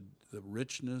or the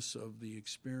richness of the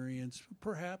experience?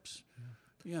 Perhaps,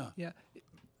 yeah.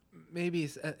 Maybe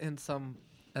at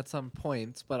some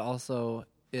points, but also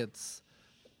it's,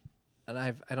 and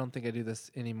I don't think I do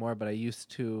this anymore, but I used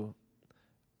to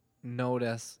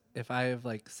notice if I've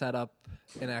like set up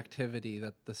an activity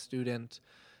that the student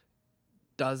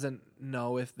doesn't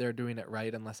know if they're doing it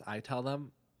right unless I tell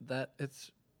them that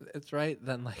it's right,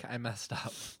 then like I messed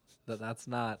up. That's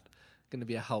not going to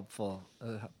be a helpful,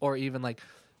 or even like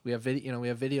we have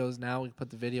videos now. We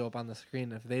put the video up on the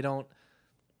screen. If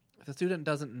the student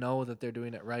doesn't know that they're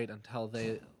doing it right until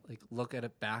they like look at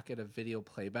it back at a video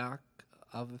playback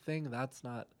of the thing, that's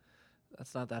not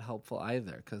that helpful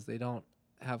either, because they don't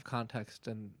have context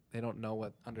and they don't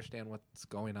understand what's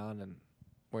going on and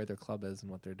where their club is and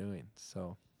what they're doing.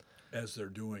 So as they're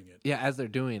doing it. Yeah, as they're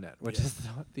doing it, which is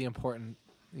the important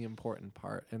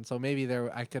part. And so maybe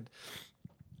I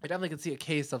definitely could see a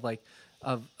case of I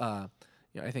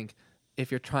think if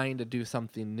you're trying to do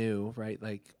something new, right?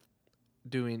 Like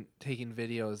taking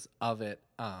videos of it,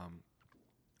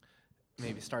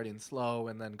 maybe starting slow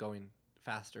and then going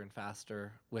faster and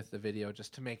faster with the video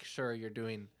just to make sure you're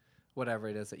doing whatever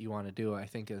it is that you want to do, I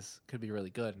think could be really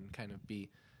good and kind of be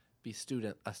a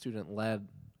student-led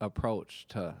approach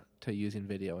to using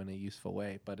video in a useful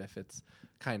way. But if it's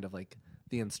kind of like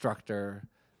the instructor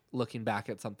looking back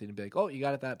at something and be like, oh, you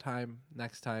got it that time,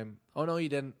 next time. Oh, no, you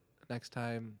didn't, next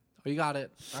time. Oh, you got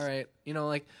it. All right.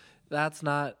 Like that's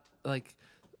not like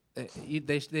they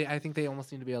I think they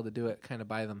almost need to be able to do it kind of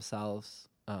by themselves.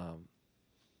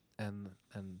 And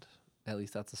at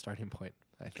least that's a starting point,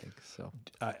 I think. So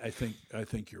I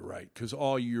think you're right, because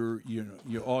all you're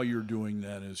doing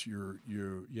then is you're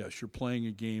playing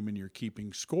a game and you're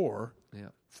keeping score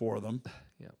for them.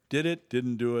 Yeah. Did it?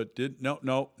 Didn't do it?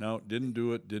 No, didn't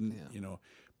do it. Didn't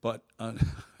But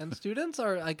and students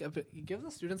are like, you give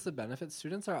the students the benefit.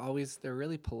 Students are always, they're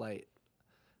really polite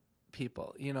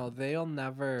people. They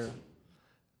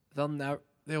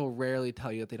will rarely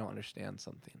tell you that they don't understand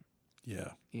something.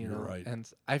 Yeah, you're right.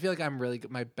 And I feel like I'm really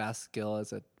good. My best skill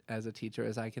as a teacher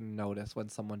is I can notice when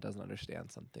someone doesn't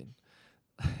understand something.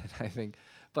 I think,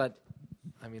 but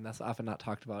I mean, that's often not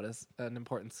talked about as an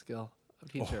important skill of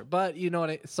a teacher. But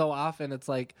so often it's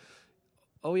like,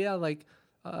 oh yeah, like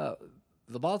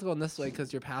the ball's going this way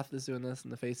because your path is doing this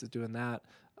and the face is doing that.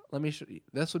 Let me show you.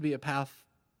 This would be a path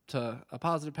to a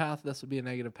positive path. This would be a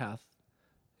negative path.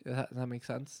 Does that make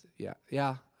sense?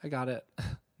 Yeah, I got it.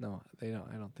 No, they don't.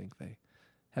 I don't think they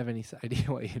have any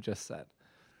idea what you just said.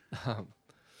 Show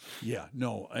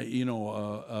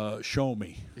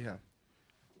me. Yeah.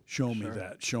 Show me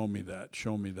that. Show me that.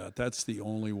 Show me that. That's the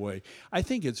only way. I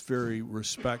think it's very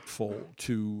respectful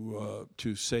to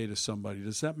say to somebody,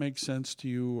 "Does that make sense to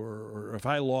you?" Or if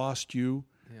I lost you,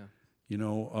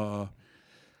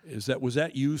 was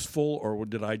that useful, or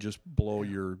did I just blow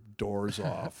your doors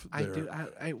off?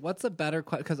 There? What's a better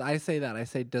question? Because I say that. I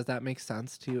say, "Does that make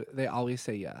sense to you?" They always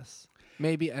say yes.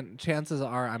 Maybe, and chances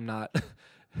are I'm not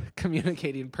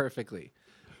communicating perfectly.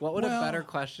 What would a better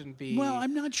question be? Well,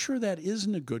 I'm not sure that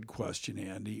isn't a good question,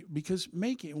 Andy, because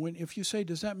if you say,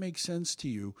 "Does that make sense to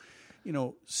you?"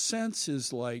 Sense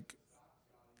is like,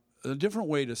 a different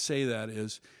way to say that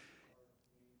is,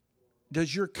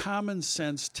 does your common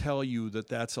sense tell you that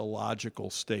that's a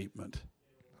logical statement?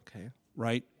 Okay.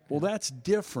 Right? Well, that's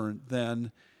different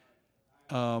than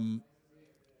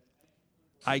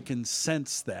I can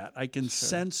sense that. I can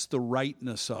sense the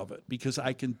rightness of it because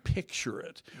I can picture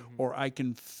it or I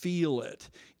can feel it.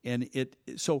 And it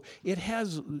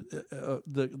has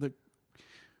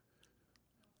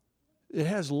it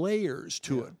has layers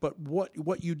to it. But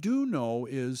what you do know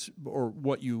is,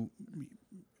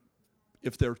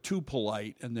 if they're too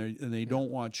polite and they don't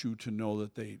want you to know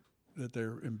that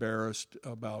they're embarrassed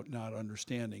about not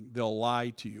understanding, they'll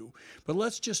lie to you. But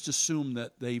let's just assume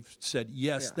that they've said,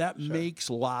 yes, that makes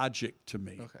logic to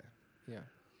me. Okay. Yeah.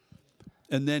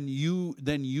 And then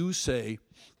you say,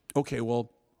 okay,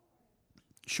 well,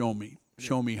 show me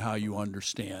how you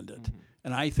understand it. Mm-hmm.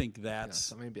 And I think that's...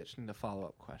 so maybe I just need a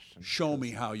follow-up question. Show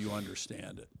me how you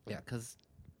understand it. Yeah, because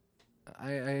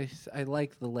I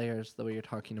like the layers the way you're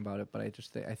talking about it, but I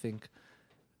think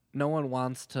no one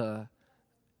wants to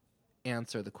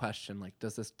answer the question like,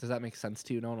 does that make sense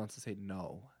to you? No one wants to say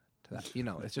no to that.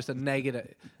 It's just a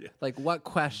negative. Like, what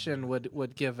question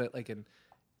would give it like an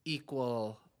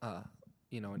equal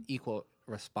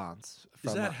response?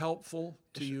 Is that helpful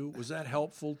to you? Was that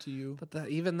helpful to you? But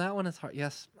even that one is hard.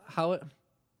 Yes.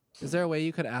 Is there a way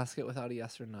you could ask it without a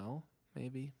yes or no?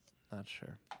 Maybe. Not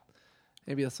sure.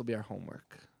 Maybe this will be our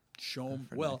homework. Show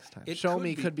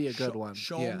me could be a good one.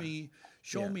 Show me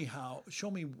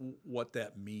what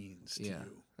that means to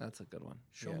you. That's a good one.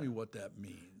 Show me what that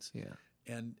means. Yeah.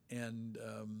 And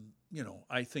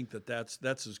I think that's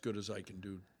as good as I can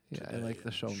do. Yeah, I like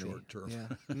the show me. Short term. Yeah.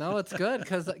 No, it's good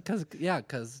because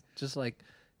just like,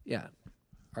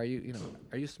 are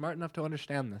you smart enough to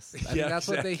understand this? I mean, that's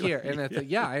what they hear, and it's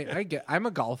like, I get. I'm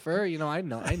a golfer. I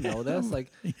know this,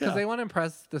 like, because they want to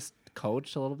impress this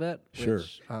coach a little bit. Sure.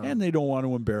 And they don't want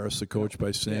to embarrass the coach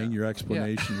by saying your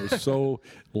explanation was so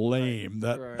lame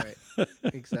that. Right.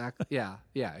 Exactly. Yeah.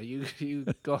 You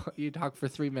talk for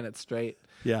 3 minutes straight.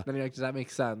 Yeah. Then you're like, does that make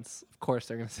sense? Of course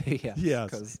they're going to say yes. Yes.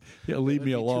 Because leave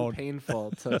me alone. Too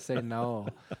painful to say no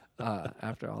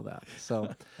after all that.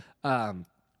 So, all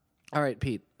right,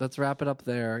 Pete. Let's wrap it up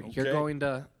there. Okay.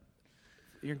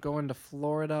 You're going to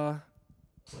Florida.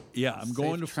 Yeah, I'm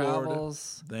going to Florida.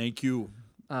 Travels. Thank you.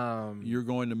 You're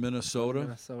going to Minnesota.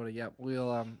 Minnesota. Yep.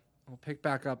 We'll pick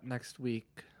back up next week.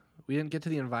 We didn't get to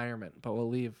the environment, but I'll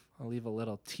leave a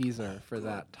little teaser for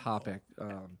that topic.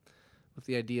 With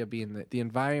the idea being that the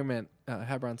environment,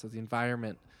 Hebron says the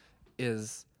environment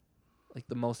is like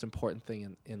the most important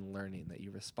thing in learning, that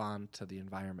you respond to the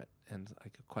environment. And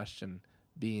like a question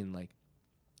being like,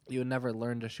 you would never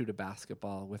learn to shoot a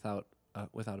basketball without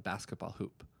a basketball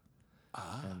hoop.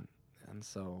 And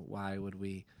so why would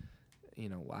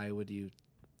you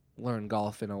learn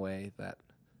golf in a way that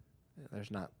there's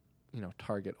not,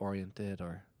 target oriented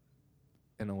or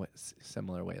in a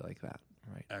similar way like that,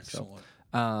 right? Excellent.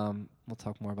 So, we'll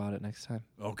talk more about it next time.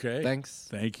 Okay. Thanks.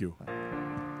 Thank you. Bye.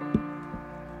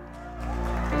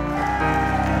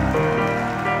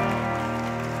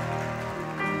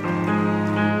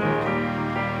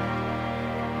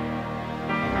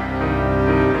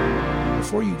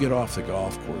 Before you get off the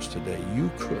golf course today,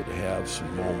 you could have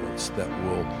some moments that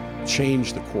will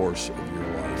change the course of your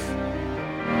life.